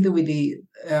just the same thing with the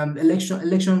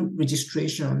election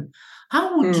registration.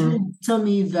 How would you tell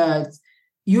me that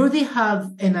you already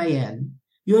have NIN,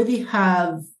 you already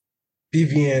have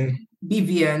BVN,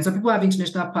 some people have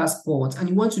international passports, and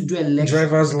you want to do election,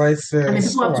 driver's and then license.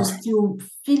 people have to still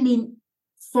fill in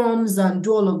forms and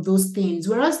do all of those things.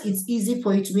 Whereas it's easy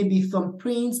for you to maybe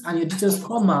thumbprint and your details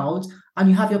come out and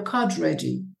you have your card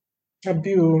ready.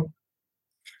 Abu.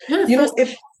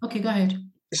 If okay, go ahead.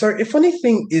 Sorry, a funny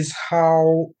thing is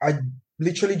how I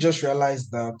literally just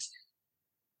realized that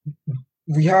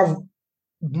we have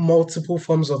multiple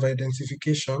forms of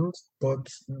identification, but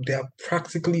they are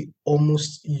practically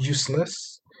almost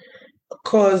useless.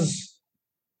 Because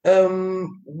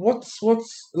what's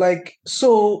like,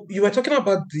 so you were talking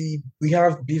about we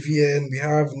have BVN, we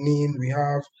have NIN, we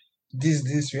have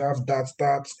this, we have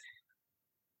that.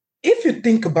 If you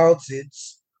think about it,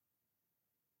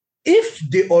 if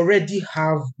they already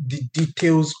have the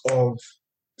details of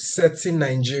certain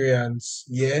Nigerians,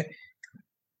 yeah,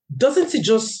 doesn't it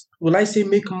just, will I say,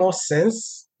 make more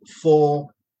sense for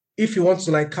if you want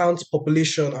to like count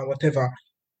population and whatever,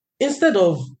 instead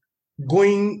of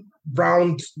going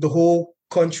round the whole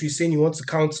country saying you want to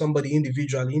count somebody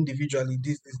individually,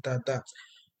 this, that.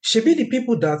 Should be the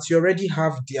people that you already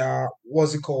have their,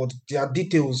 what's it called, their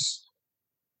details.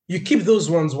 You keep those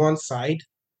ones one side,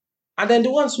 and then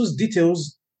the ones whose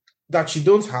details that you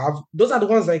don't have, those are the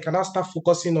ones that you can now start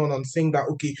focusing on saying that,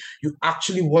 okay, you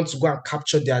actually want to go and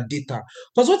capture their data.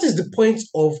 Because what is the point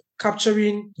of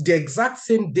capturing the exact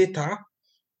same data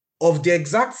of the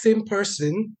exact same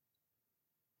person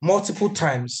multiple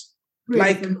times? Through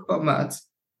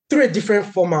a different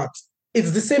format.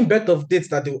 It's the same birth of dates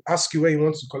that they will ask you where you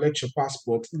want to collect your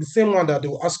passport. The same one that they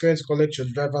will ask you when to collect your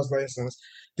driver's license.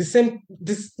 The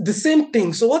same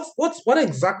thing. So what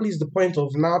exactly is the point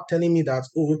of now telling me that,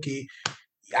 oh, okay,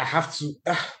 I have to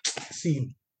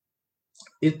see?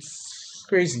 It's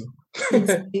crazy.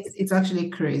 It's actually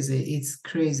crazy. It's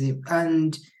crazy.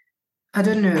 And I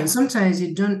don't know, sometimes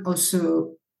you don't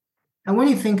also, and when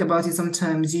you think about it,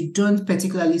 sometimes you don't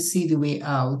particularly see the way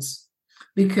out,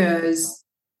 because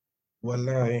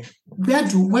Wallahi. where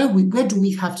do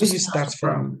we have to start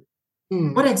from?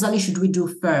 What exactly should we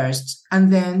do first?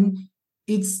 And then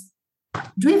it's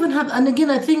Do we even have, and again,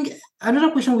 I think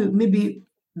another question maybe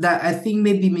that I think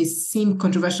maybe may seem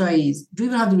controversial is, do we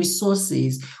even have the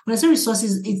resources? When I say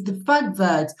resources, it's the fact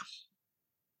that,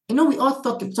 we all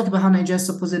talk about how Nigeria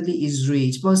supposedly is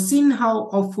rich, but seeing how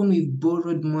often we've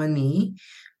borrowed money,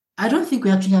 I don't think we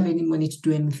actually have any money to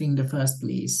do anything in the first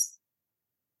place.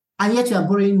 And yet you are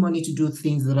borrowing money to do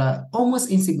things that are almost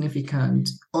insignificant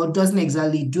or doesn't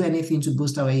exactly do anything to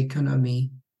boost our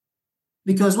economy.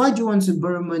 Because why do you want to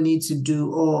borrow money to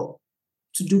do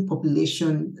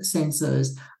population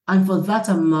census? And for that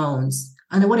amount,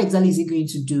 and then what exactly is it going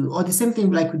to do? Or the same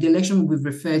thing like with the election we've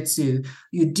referred to,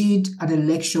 you did an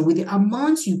election with the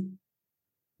amount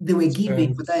they were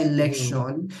giving for that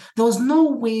election. There was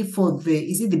no way for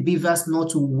the beavers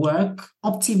not to work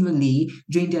optimally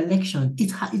during the election.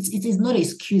 It is not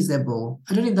excusable.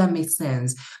 I don't know if that makes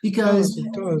sense because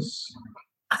It does.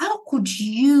 how could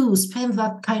you spend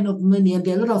that kind of money? And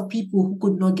there are a lot of people who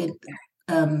could not get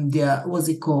their what's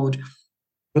it called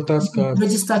Voters cards.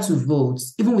 register to vote,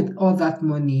 even with all that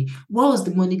money. What was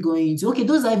the money going to? Okay,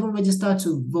 those are even registered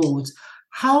to vote.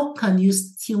 How can you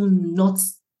still not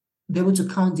be able to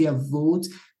count their vote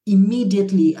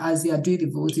immediately as they are doing the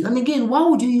voting? And again, why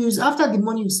would you use after the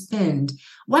money you spend?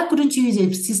 Why couldn't you use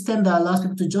a system that allows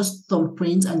people to just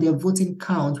thumbprint and their voting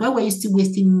count? Why were you still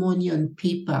wasting money on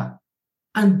paper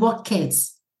and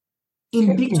buckets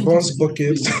in big Bronze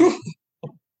buckets.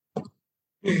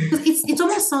 Because it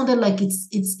almost sounded like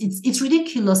it's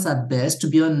ridiculous at best, to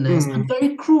be honest, and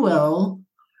very cruel.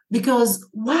 Because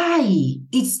why?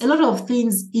 It's a lot of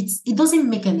things. It doesn't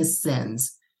make any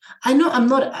sense. I know I'm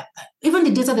not even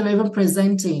the data they were even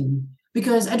presenting,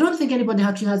 because I don't think anybody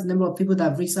actually has the number of people that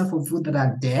have registered for vote that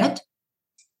are dead.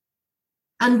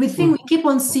 And we think we keep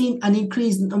on seeing an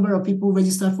increased number of people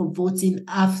registered for voting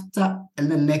after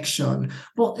an election.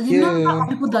 But the number of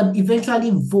people that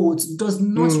eventually vote does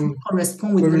not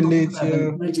correspond with the number of people that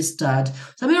are registered.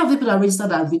 So how many of the people that are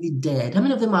registered are really dead? How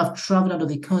many of them have traveled out of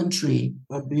the country?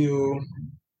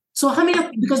 So how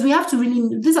many, because we have to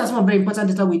really, these are some very important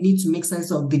data we need to make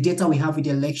sense of the data we have with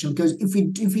the election. Because if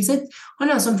we said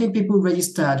 100 and something people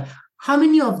registered, how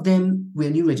many of them were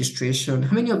new registration?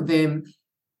 How many of them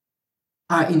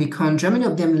are in the country? How many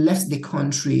of them left the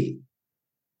country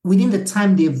within the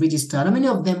time they've registered? How many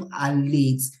of them are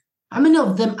late? How many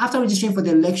of them, after registering for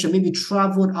the election, maybe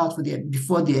traveled out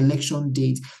before the election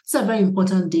date? These are very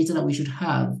important data that we should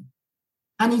have.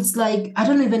 And it's like, I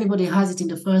don't know if anybody has it in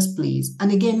the first place.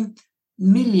 And again,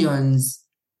 millions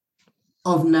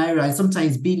of naira, and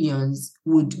sometimes billions,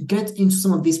 would get into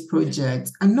some of these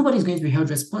projects, and nobody's going to be held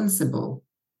responsible.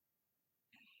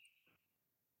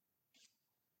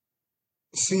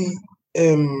 See,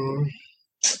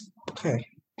 okay.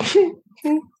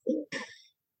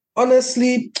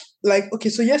 Honestly, like, okay,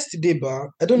 so yesterday,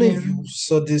 I don't know if you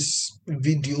saw this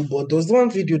video, but there was one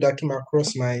video that came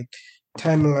across my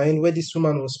timeline where this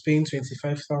woman was paying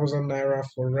 25,000 naira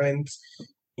for rent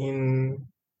in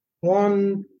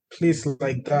one place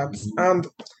like that. And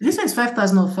this is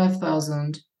 5,000 or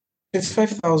 5,000? It's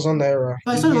 5,000 naira.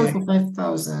 I saw one for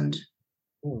 5,000.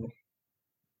 Oh.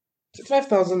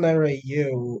 5,000 naira a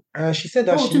year. And she said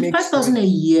that she makes 5,000 a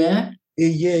year? A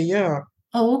year, yeah.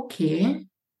 Oh, okay.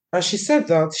 And she said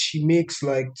that she makes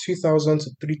like 2,000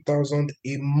 to 3,000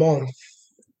 a month.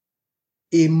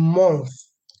 A month.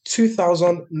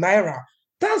 2,000 naira.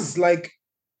 That's like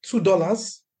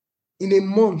 $2 in a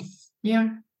month. Yeah.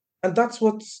 And that's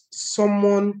what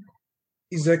someone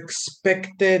is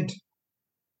expected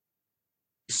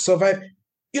to survive.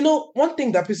 You know, one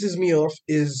thing that pisses me off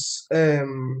is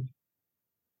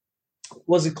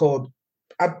what's it called?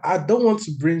 I don't want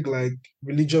to bring like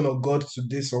religion or God to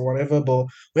this or whatever, but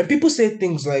when people say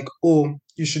things like, "Oh,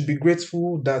 you should be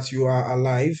grateful that you are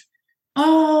alive,"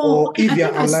 oh, okay. If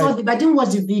you're alive, but I didn't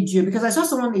watch the video because I saw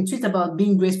someone tweet about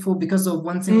being grateful because of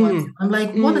one thing. I'm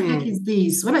like, what the heck is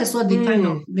this? When I saw the kind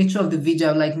of nature of the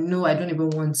video, I'm like, no, I don't even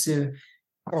want to.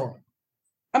 Oh,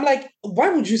 I'm like, why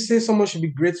would you say someone should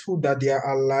be grateful that they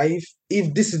are alive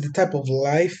if this is the type of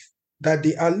life that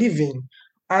they are living?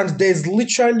 And there's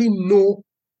literally no,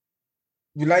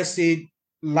 will I say,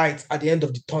 light at the end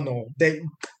of the tunnel.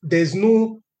 There's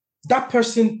no, that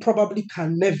person probably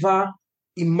can never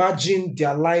imagine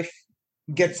their life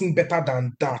getting better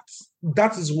than that.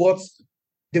 That is what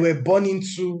they were born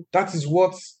into. That is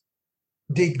what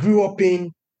they grew up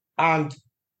in. And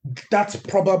that's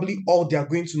probably all they are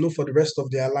going to know for the rest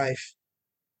of their life.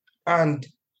 And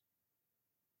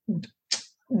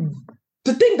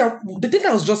the thing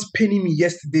that was just paining me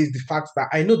yesterday is the fact that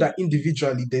I know that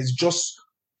individually there's just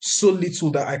so little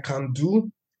that I can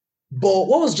do. But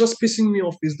what was just pissing me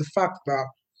off is the fact that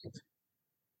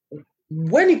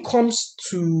when it comes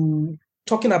to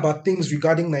talking about things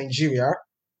regarding Nigeria,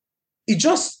 it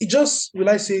just will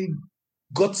I say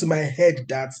got to my head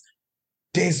that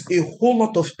there's a whole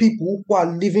lot of people who are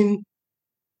living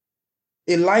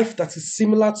a life that is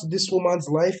similar to this woman's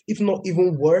life, if not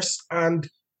even worse. And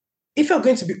if you're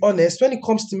going to be honest, when it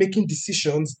comes to making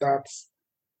decisions that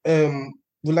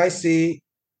will I say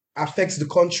affects the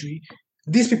country,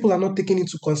 these people are not taken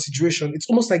into consideration. It's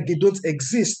almost like they don't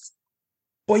exist.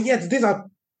 But yet these are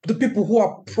the people who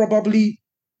are probably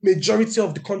majority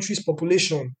of the country's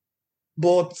population.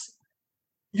 But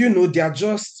they are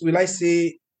just, will I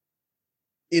say,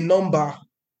 a number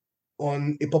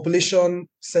on a population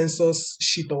census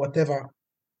sheet or whatever.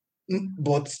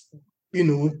 But you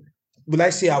know, will I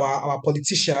say our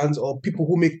politicians or people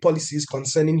who make policies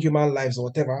concerning human lives or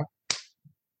whatever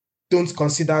don't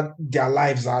consider their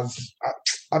lives as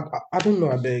I don't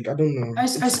know, I beg, I don't know. I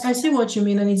see what you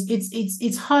mean, and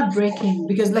it's heartbreaking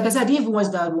because, like I said, I didn't even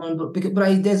watch that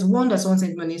one, there's one that someone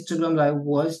sent me on Instagram that I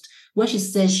watched where she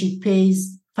says she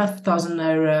pays 5,000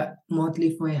 naira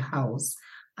monthly for a house,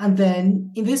 and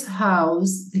then in this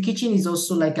house, the kitchen is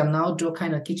also like an outdoor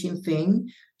kind of kitchen thing.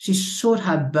 She showed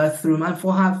her bathroom, and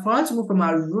for her to move from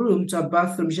her room to her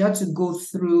bathroom, she had to go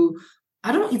through.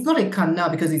 I don't. It's not a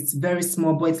canal because it's very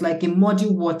small, but it's like a muddy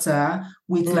water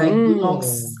with like blocks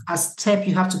Mm, a step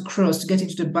you have to cross to get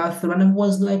into the bathroom. And I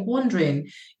was like wondering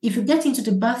if you get into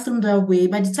the bathroom that way,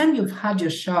 by the time you've had your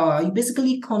shower, you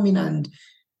basically come in and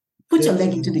put your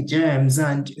leg into dirty. the germs.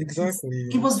 And it Exactly.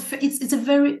 was it's a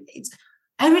very it's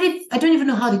I don't even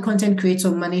know how the content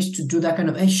creator managed to do that kind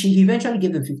of, and she eventually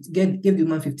gave the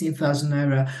woman 15,000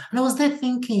 naira. And I was there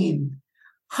thinking,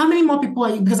 how many more people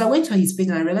are you? Because I went to his page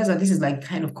and I realized that this is like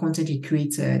kind of content he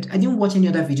created. I didn't watch any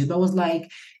other videos, but I was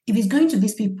like, if he's going to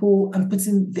these people and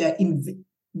putting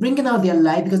bringing out their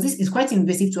life, because this is quite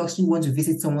invasive to actually want to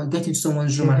visit someone, get into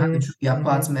someone's room and have Mm-hmm, it through the mm-hmm.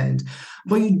 apartment.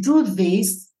 But you do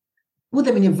this, put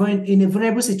them in a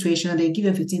vulnerable situation, and they give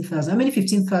them 15,000. How many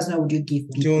 15,000 would you give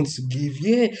Do you want people? to give?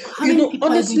 Yeah. How many people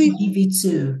are you going to Honestly, give it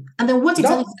to? And then what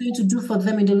exactly that is going to do for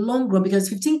them in the long run? Because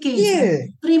 15K is like yeah,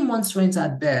 3 months rent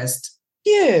at best.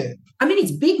 yeah. I mean,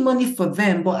 it's big money for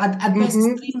them, but at best, it's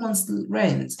Mm-hmm. 3 months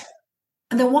rent.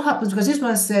 And then what happens? Because this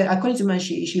one said, according to man,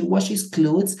 she washes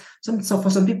clothes. So for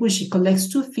some people, she collects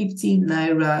 250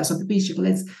 naira. Some people she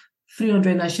collects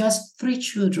 300 naira. She has 3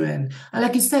 children. And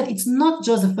like you said, it's not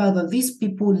just the fact that these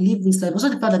people live this life, also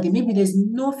the fact that maybe there's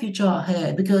no future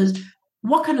ahead. Because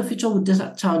what kind of future would this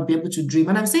child be able to dream?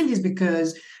 And I'm saying this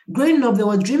because growing up, there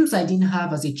were dreams I didn't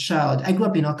have as a child. I grew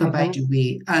up in Oka, by Mm-hmm. the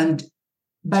way, and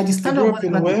by the You standard grew of up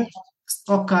in whatever where?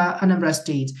 Oka, Anambra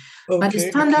State, by the Okay,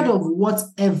 standard okay. of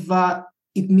whatever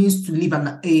it means to live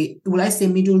will I say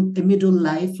middle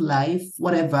life,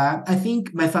 whatever. I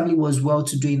think my family was well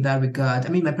to do in that regard. I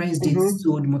mean, my parents did Mm-hmm.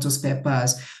 sold motor spare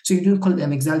parts, so you don't call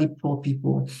them exactly poor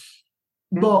people.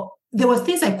 But there were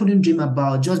things I couldn't dream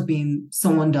about just being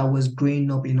someone that was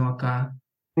growing up in Oka.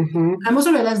 Mm-hmm. I'm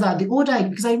also realized that the older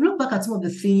because I look back at some of the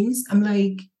things, I'm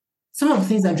like, some of the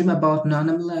things I dream about now, and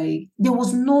I'm like, there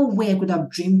was no way I could have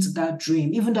dreamed that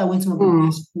dream, even though I went to some of the Mm.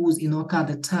 best schools in Oka at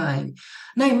the time.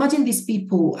 Now imagine these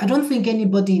people. I don't think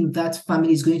anybody in that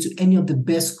family is going to any of the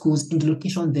best schools in the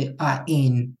location they are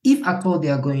in, if at all they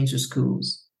are going to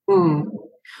schools. Mm.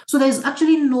 So there's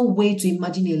actually no way to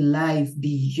imagine a life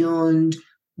beyond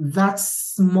that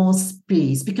small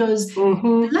space because the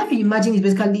Mm-hmm. life you imagine is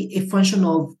basically a function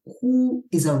of who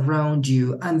is around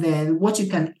you and then what you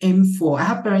can aim for. I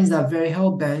have parents that are very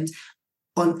hell bent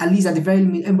on at least at the very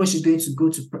least, everybody is going to go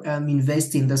to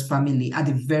invest in this family at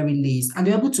the very least, and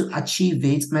they're able to achieve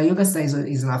it. My younger sister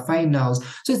is in her finals,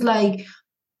 so it's like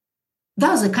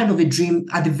that's a kind of a dream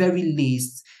at the very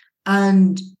least.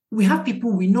 And we know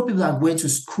people that are going to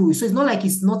school. So it's not like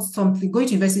it's not something, going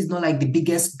to university is not like the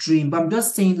biggest dream. But I'm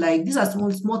just saying, like, these are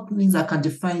small things that can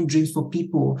define dreams for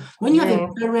people. When you have a Yeah.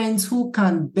 parent who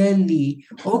can barely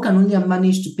or who can only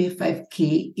manage to pay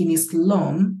 5K in a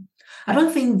slum, I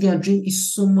don't think their dream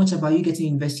is so much about you getting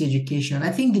university education.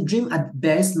 I think the dream at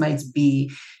best might be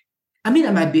I mean,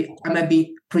 I might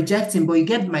be projecting, but you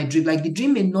get my dream. Like the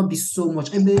dream may not be so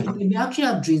much. They may actually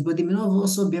have dreams, but they may not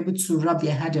also be able to wrap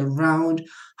their head around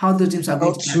how those dreams are How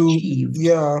going to be to, achieved.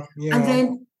 yeah, And yeah.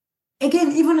 then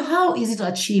again, even how is it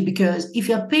to achieve? Because if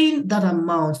you're paying that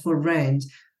amount for rent,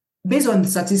 based on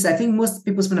statistics, I think most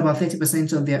people spend about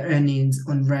 30% of their earnings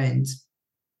on rent.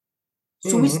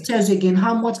 So which Mm. tells you again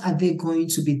how much are they going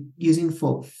to be using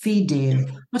for feeding?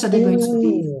 What are they going to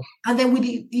be? Oh, And then with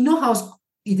how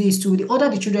it is too, the older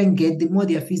the children get, the more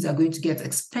their fees are going to get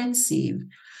expensive.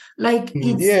 Like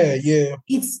yeah, yeah.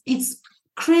 it's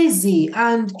crazy.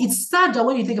 And it's sad that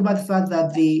when you think about the fact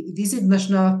that this is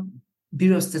National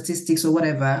Bureau of Statistics or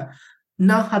whatever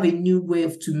now have a new way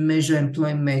of to measure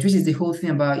employment, which is the whole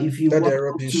thing about if you That work they're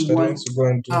up rubbish to that they want one to go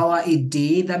and do. hour a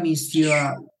day, that means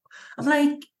you're. I'm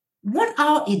like, 1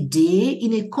 hour a day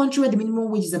in a country where the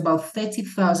minimum wage is about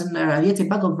 30,000 naira, yet a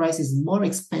bag of rice is more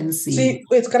expensive. See,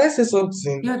 wait, can I say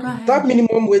something? Yeah, go That ahead.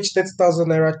 minimum wage 30,000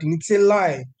 naira thing, it's a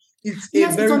lie. It's a Yes,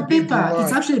 it's very on big paper.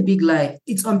 It's lie. actually a big lie.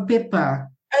 It's on paper.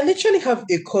 I literally have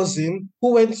a cousin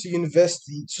who went to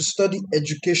university to study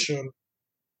education,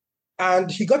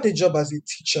 and he got a job as a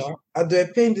teacher, and they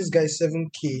were paying this guy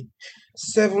 7K,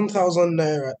 7,000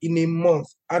 naira in a month.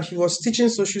 And he was teaching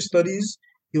social studies,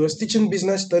 he was teaching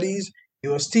business studies, he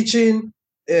was teaching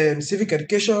civic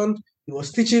education, he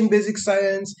was teaching basic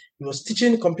science, he was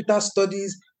teaching computer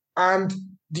studies. And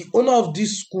the owner of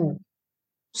this school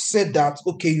said that,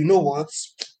 okay, you know what?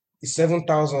 It's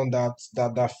 7,000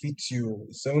 that fits you.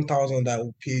 It's 7,000 that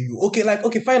will pay you. Okay, like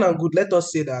okay, fine and good. Let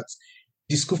us say that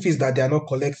the school fees that they are not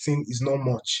collecting is not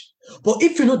much. But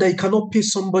if you know that you cannot pay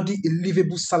somebody a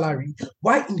livable salary,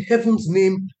 why in heaven's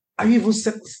name are you even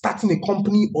starting a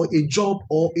company or a job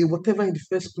or a whatever in the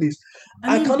first place?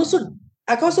 I I can mean, also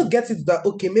I can also get it that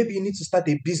okay, maybe you need to start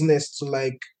a business to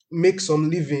like make some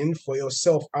living for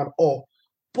yourself and all.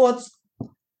 But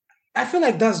I feel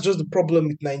like that's just the problem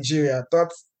with Nigeria.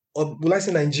 That, or will I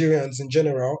say Nigerians in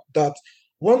general, that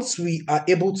once we are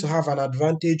able to have an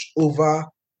advantage over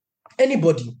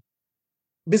anybody,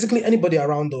 basically anybody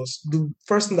around us, the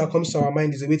first thing that comes to our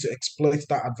mind is a way to exploit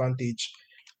that advantage.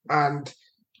 And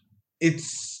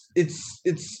it's it's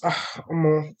a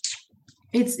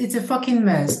fucking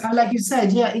mess. And like you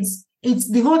said, yeah, it's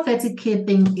the whole 30K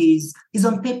thing is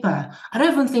on paper. I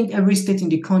don't even think every state in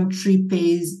the country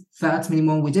pays that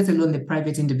minimum wage, let alone the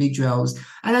private individuals.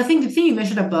 And I think the thing you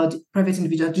mentioned about private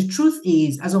individuals, the truth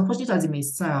is, as unfortunate as it may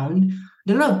sound,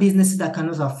 there are a lot of businesses that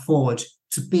cannot afford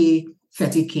to pay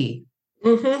 30K.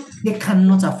 mhm. They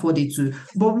cannot afford it to.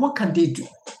 But what can they do?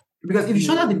 Because if you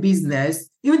shut down the business,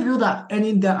 even the people that are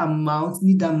earning that amount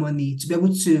need that money to be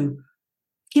able to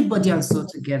keep body and soul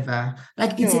together.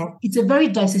 Like Yeah, it's a very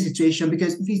dicey situation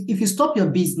because if you stop your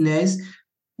business,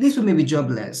 this will may be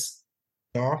jobless.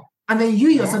 yeah, And then you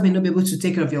yeah. yourself may not be able to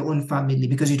take care of your own family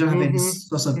because you don't have any Mm-hmm.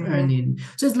 source of Mm-hmm. earning.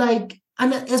 So it's like,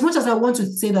 and as much as I want to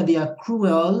say that they are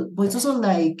cruel, but it's also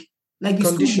like the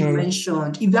school you Condition.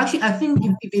 mentioned. If they actually, I think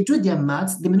if they do their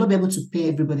maths, they may not be able to pay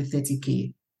everybody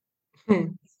 30K. Hmm.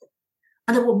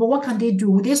 And then, but what can they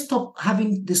do? Will they stop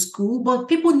having the school? But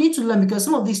people need to learn because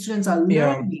some of these students are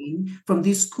Yeah. learning from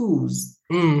these schools.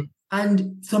 Mm.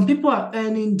 And some people are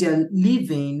earning their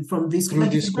living from this. Through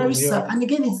Like it's these a very schools, yeah. sad. And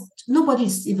again, it's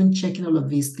nobody's even checking all of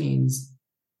these things.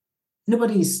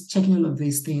 Nobody is checking all of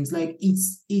these things. Like Do,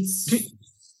 it's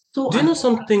so do you know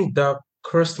something that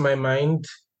crossed my mind?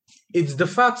 It's the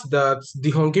fact that the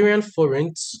Hungarian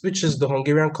forint, which is the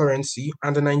Hungarian currency,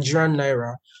 and the Nigerian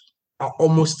naira are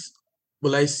almost,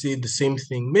 will I say, the same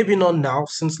thing. Maybe not now,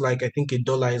 since like I think a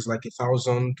dollar is like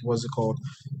 1,000, what's it called?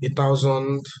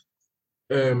 1,000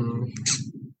 um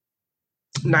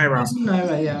naira. 1,000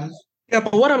 naira, yeah. Yeah,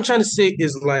 but what I'm trying to say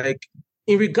is like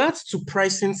in regards to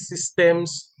pricing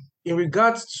systems, in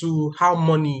regards to how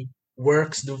money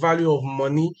works, the value of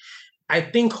money, I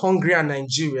think Hungary and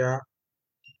Nigeria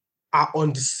are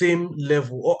on the same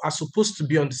level or are supposed to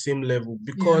be on the same level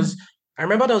Yeah. because I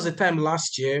remember there was a time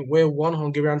last year where one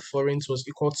Hungarian forint was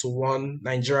equal to one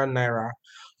Nigerian naira,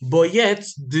 but yet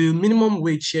the minimum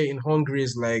wage here in Hungary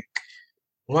is like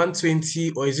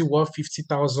 120 or is it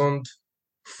 150,000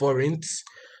 forints.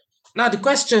 Now the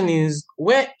question is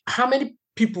how many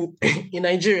people in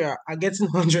Nigeria are getting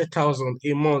 100,000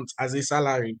 a month as a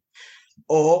salary?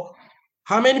 Or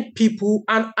how many people?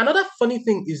 And another funny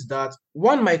thing is that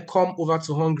one might come over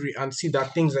to Hungary and see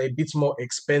that things are a bit more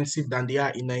expensive than they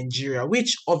are in Nigeria,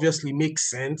 which obviously makes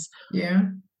sense. Yeah.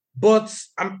 But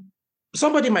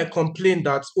somebody might complain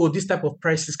that, oh, this type of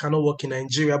prices cannot work in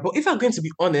Nigeria. But if I'm going to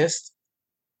be honest,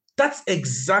 that's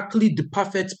exactly the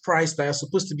perfect price that you're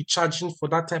supposed to be charging for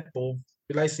that type of,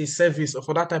 will I say, service or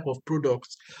for that type of product.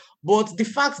 But the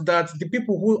fact that the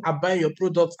people who are buying your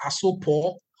products are so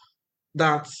poor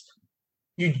that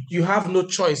you have no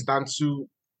choice than to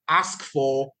ask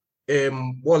for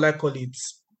what I call it,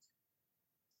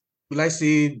 will I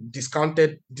say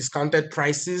discounted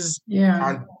prices, Yeah.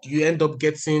 and you end up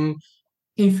getting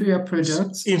Inferior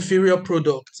products inferior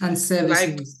products. and Like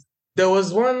services. there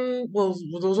was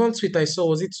one tweet I saw,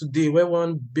 was it today, where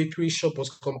one bakery shop was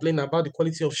complaining about the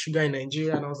quality of sugar in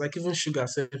Nigeria, and I was like, even sugar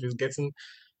self is getting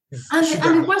And the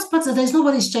Sugar. worst part is there's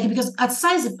nobody's checking because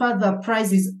aside the fact that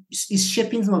price is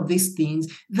shaping some of these things,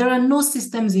 there are no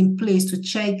systems in place to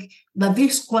check that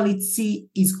this quality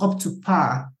is up to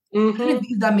par. I don't Mm-hmm.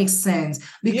 think that makes sense Yeah,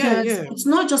 because yeah. it's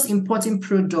not just importing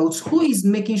products. Who is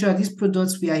making sure that these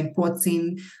products we are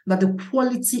importing that the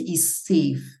quality is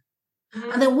safe?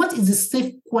 Mm-hmm. And then what is the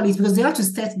safe quality? Because they have to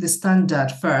set the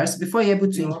standard first before you're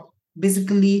able to Yeah.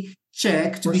 basically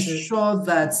check to be Proceed. sure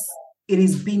that it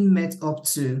is being met up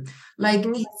to. Like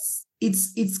Mm-hmm.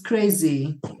 it's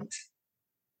crazy.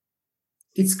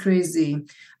 It's crazy.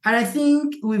 And I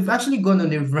think we've actually gone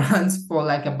on a rant for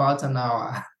like about an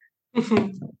hour.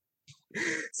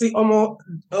 See,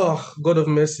 oh, God of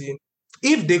mercy.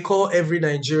 If they call every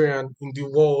Nigerian in the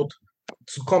world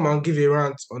to come and give a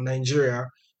rant on Nigeria,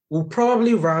 we'll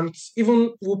probably rant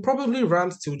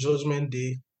till Judgment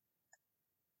Day.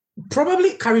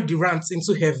 Probably carry the rants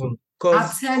into heaven. I'll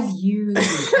Because tell you,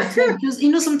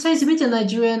 because sometimes you meet a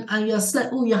Nigerian and you're like,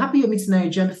 oh, you're happy you're meeting a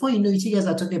Nigerian. Before you know it, you guys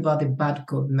are talking about the bad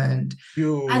government.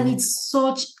 And you it's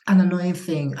such an annoying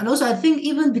thing. And also, I think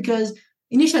even because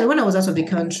initially, when I was out of the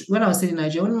country, when I was staying in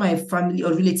Nigeria, when my family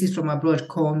or relatives from abroad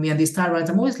call me and they start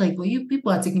ranting, I'm always like, well, you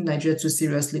people are taking Nigeria too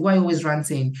seriously. Why are you always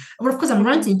ranting? But of course, I'm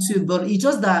ranting too, but it's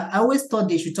just that I always thought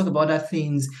they should talk about other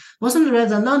things. But some of the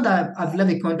reasons, now that I've left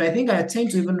the country, I think I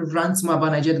tend to even rant more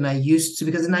about Nigeria than I used to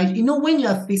because when you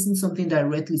are facing something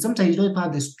directly, sometimes you don't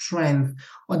have the strength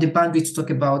or the bandwidth to talk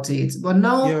about it. But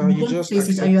now yeah, you you don't just face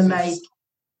it and you're accept it.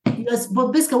 like, yes,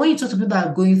 but basically, when you talk to people that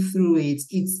are going through it,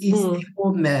 it's a Mm,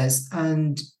 whole mess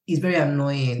and it's very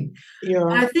annoying. yeah.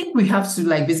 And I think we have to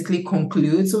like basically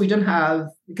conclude, so we don't have.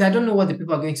 Because I don't know what the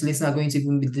people are going to listen are going to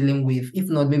even be dealing with. If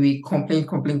not, maybe complain,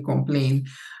 complain, complain.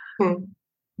 Mm,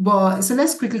 But so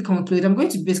let's quickly conclude. I'm going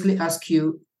to basically ask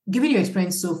you, given your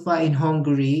experience so far in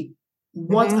Hungary,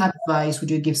 what mhm. advice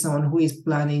would you give someone who is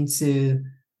planning to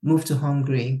move to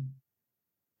Hungary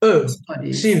for Oh,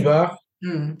 studies? Shiva,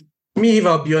 Hmm. me, if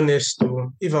I'll be honest,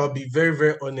 though, if I'll be very,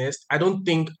 very honest, I don't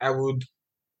think I would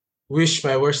wish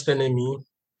my worst enemy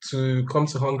to come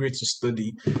to Hungary to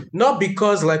study. Not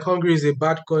because like Hungary is a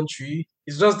bad country,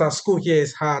 it's just that school here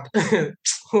is hard.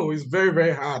 Oh, it's very,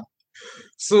 very hard.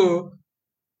 So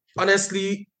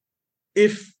honestly,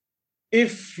 if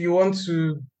if you want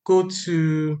to go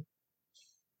to,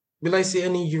 will I say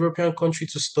any European country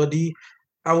to study,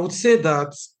 I would say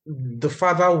that the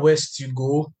farther west you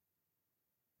go,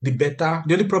 the better.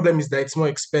 The only problem is that it's more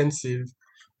expensive.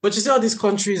 But you see all these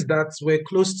countries that were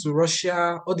close to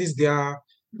Russia, all these they are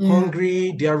Yeah.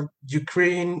 Hungary, they are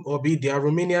Ukraine, or be they are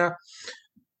Romania.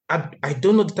 I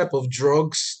don't know the type of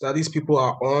drugs that these people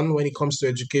are on when it comes to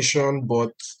education,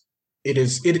 but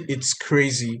it's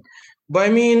crazy. But I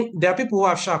mean, there are people who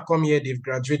have shall come here, they've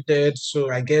graduated, so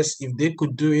I guess if they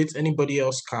could do it, anybody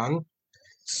else can.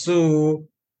 So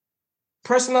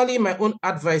personally, my own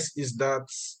advice is that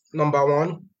number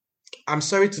one, I'm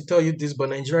sorry to tell you this, but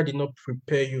Nigeria did not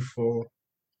prepare you for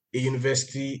a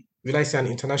university, will I say an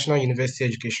international university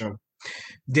education.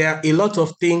 There are a lot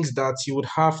of things that you would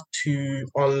have to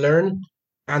unlearn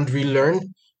and relearn,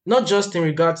 not just in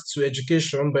regards to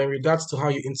education, but in regards to how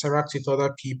you interact with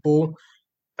other people.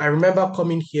 I remember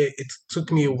coming here, it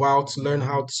took me a while to learn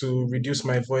how to reduce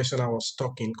my voice when I was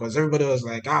talking because everybody was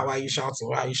like, why are you shouting?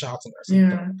 Why are you shouting? I said,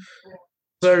 Yeah.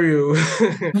 sorry.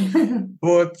 Oh."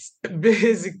 But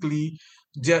basically,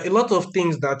 there are a lot of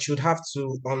things that you'd have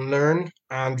to unlearn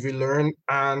and relearn.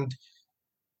 And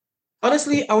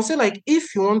honestly, I would say like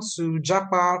if you want to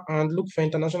japa and look for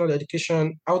international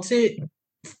education, I would say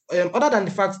other than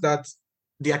the fact that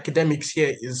the academics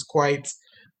here is quite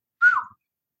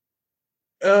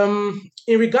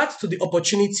in regards to the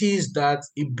opportunities that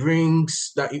it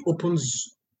brings, that it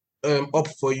opens up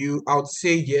for you, I would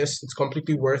say yes, it's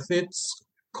completely worth it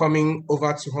coming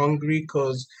over to Hungary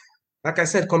because, like I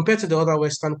said, compared to the other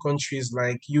Western countries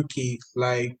like UK,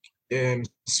 like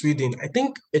Sweden, I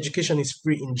think education is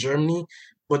free in Germany,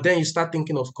 but then you start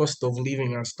thinking of cost of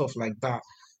living and stuff like that.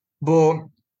 But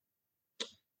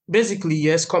basically,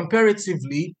 yes,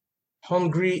 comparatively,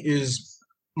 Hungary is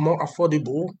more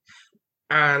affordable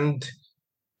and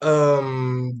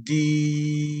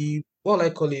the what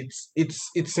I call it,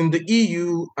 it's in the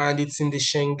EU and it's in the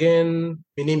Schengen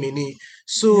mini. Yeah.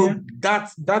 So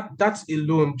that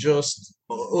alone just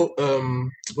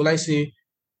will I say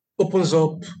opens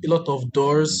up a lot of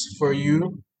doors for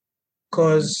you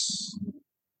because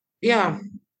yeah,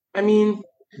 I mean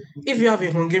if you have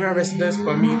a Hungarian residence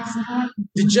permit,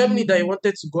 the Germany that you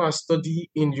wanted to go and study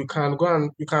in, you can go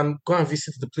and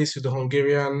visit the place with the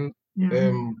Hungarian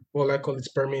Yeah. what I call it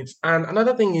permits. And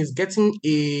another thing is getting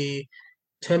a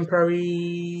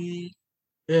temporary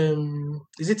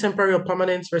is it temporary or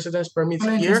permanent residence permit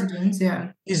Permanent here residents,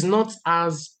 yeah. is not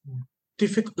as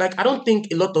difficult. Like, I don't think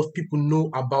a lot of people know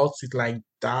about it like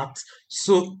that.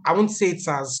 So I won't say it's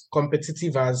as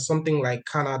competitive as something like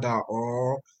Canada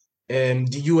or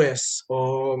the US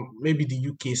or maybe the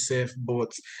UK self.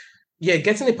 But yeah,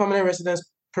 getting a permanent residence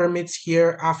permit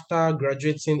here after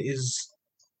graduating is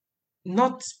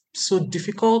not so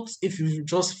difficult if you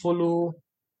just follow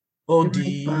all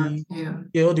The right path, the yeah.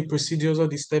 yeah, all the procedures, all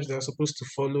the steps they're supposed to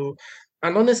follow.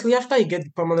 And honestly, after you get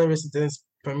the permanent residence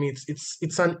permit,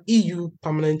 it's an EU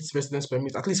permanent residence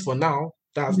permit, at least for now.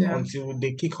 That's Yeah. until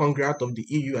they kick Hungary out of the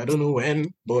EU. I don't know when,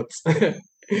 but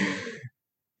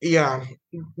yeah,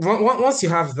 once you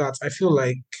have that, I feel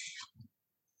like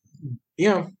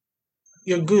yeah,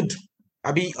 you're good.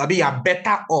 I be you're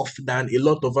better off than a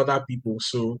lot of other people.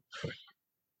 So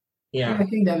Yeah, yeah. I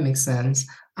think that makes sense.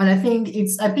 And I think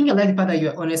I like the fact that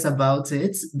you're honest about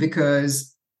it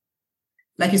because,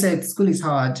 like you said, school is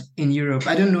hard in Europe.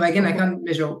 I don't know. Again, I can't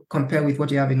compare with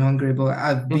what you have in Hungary, but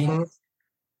I've been Mm-hmm.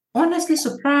 honestly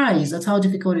surprised at how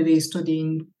difficult it is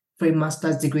studying for a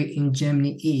master's degree in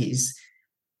Germany is.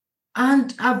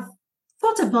 And I've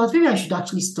thought about maybe I should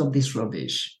actually stop this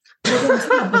rubbish. But again, it's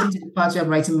not getting to the part where I'm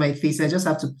writing my thesis. I just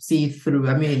have to see it through.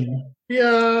 I mean, what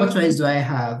Yeah, choice do I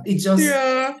have?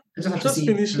 yeah. I just have to Just see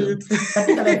it finish through. it. I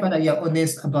think I like the fact that you're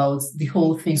honest about the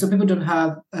whole thing, so people don't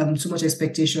have too much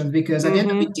expectations. Because at the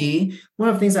end of the Mm-hmm. day, one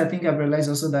of the things I think I've realized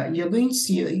also that you're going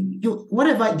to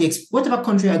whatever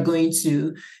country you're going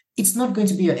to, it's not going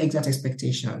to be your exact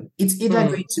expectation. It's either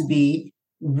Mm-hmm. going to be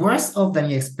worse off than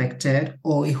you expected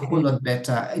or a whole lot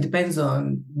better. It depends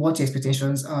on what your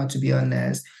expectations are, to be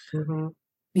honest. Mm-hmm.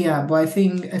 Yeah, but I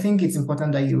think it's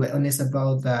important that you were honest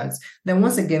about that. Then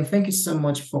once again, thank you so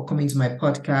much for coming to my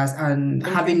podcast and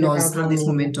Thank you having for us have having this me.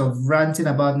 moment of ranting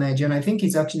about Nigeria. And I think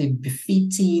it's actually a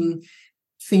befitting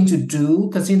thing to do,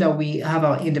 considering that we have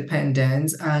our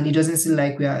independence and it doesn't seem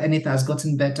like anything has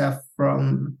gotten better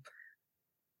from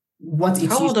what it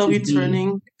How old used are to we be.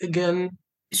 turning again?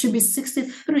 It should be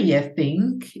 63, I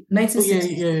think, Oh yeah,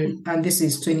 yeah. 1963, and this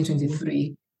is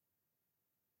 2023.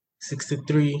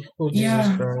 63. Oh Jesus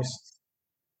Yeah. Christ.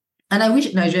 And I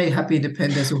wish Nigeria a happy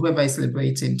independence or whoever is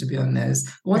celebrating, to be honest.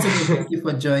 Once again, thank you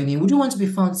for joining. Would you want to be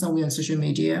found somewhere on social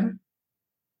media?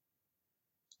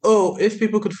 Oh, if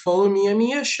people could follow me, I mean,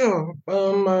 yeah, sure.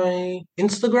 My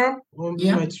Instagram or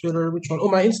Yeah. my Twitter, which one? Oh,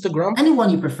 my Instagram.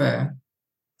 Anyone you prefer.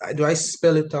 Do I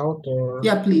spell it out or?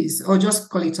 Yeah, please. Or just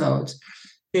call it out.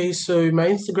 Okay, so my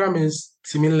Instagram is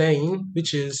Timilane,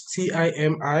 which is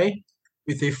Timi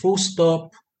with a full stop,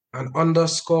 an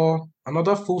underscore,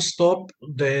 another full stop,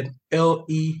 then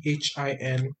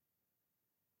Lehin.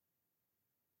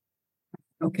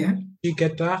 Okay. You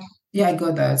get that? Yeah, I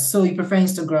got that. So you prefer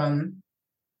Instagram.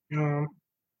 Um,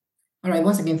 All right.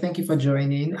 Once again, thank you for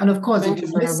joining. And of course, if Thank you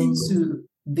you've for listened having me. to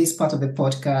this part of the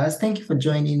podcast, thank you for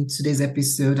joining today's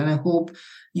episode. And I hope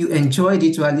you enjoyed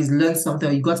it or at least learned something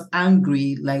or you got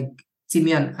angry like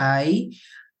Timmy and I.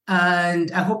 And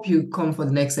I hope you come for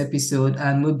the next episode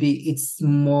and maybe it's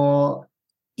more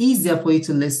easier for you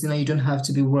to listen and you don't have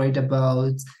to be worried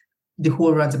about the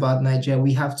whole rant about Nigeria.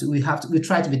 We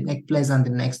try to be pleasant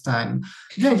the next time.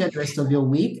 Do enjoy the rest of your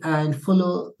week and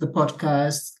follow the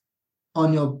podcast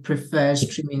on your preferred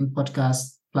streaming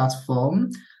podcast platform.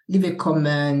 Leave a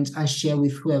comment and share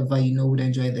with whoever you know would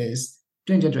enjoy this.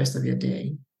 Do enjoy the rest of your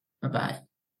day. Bye bye.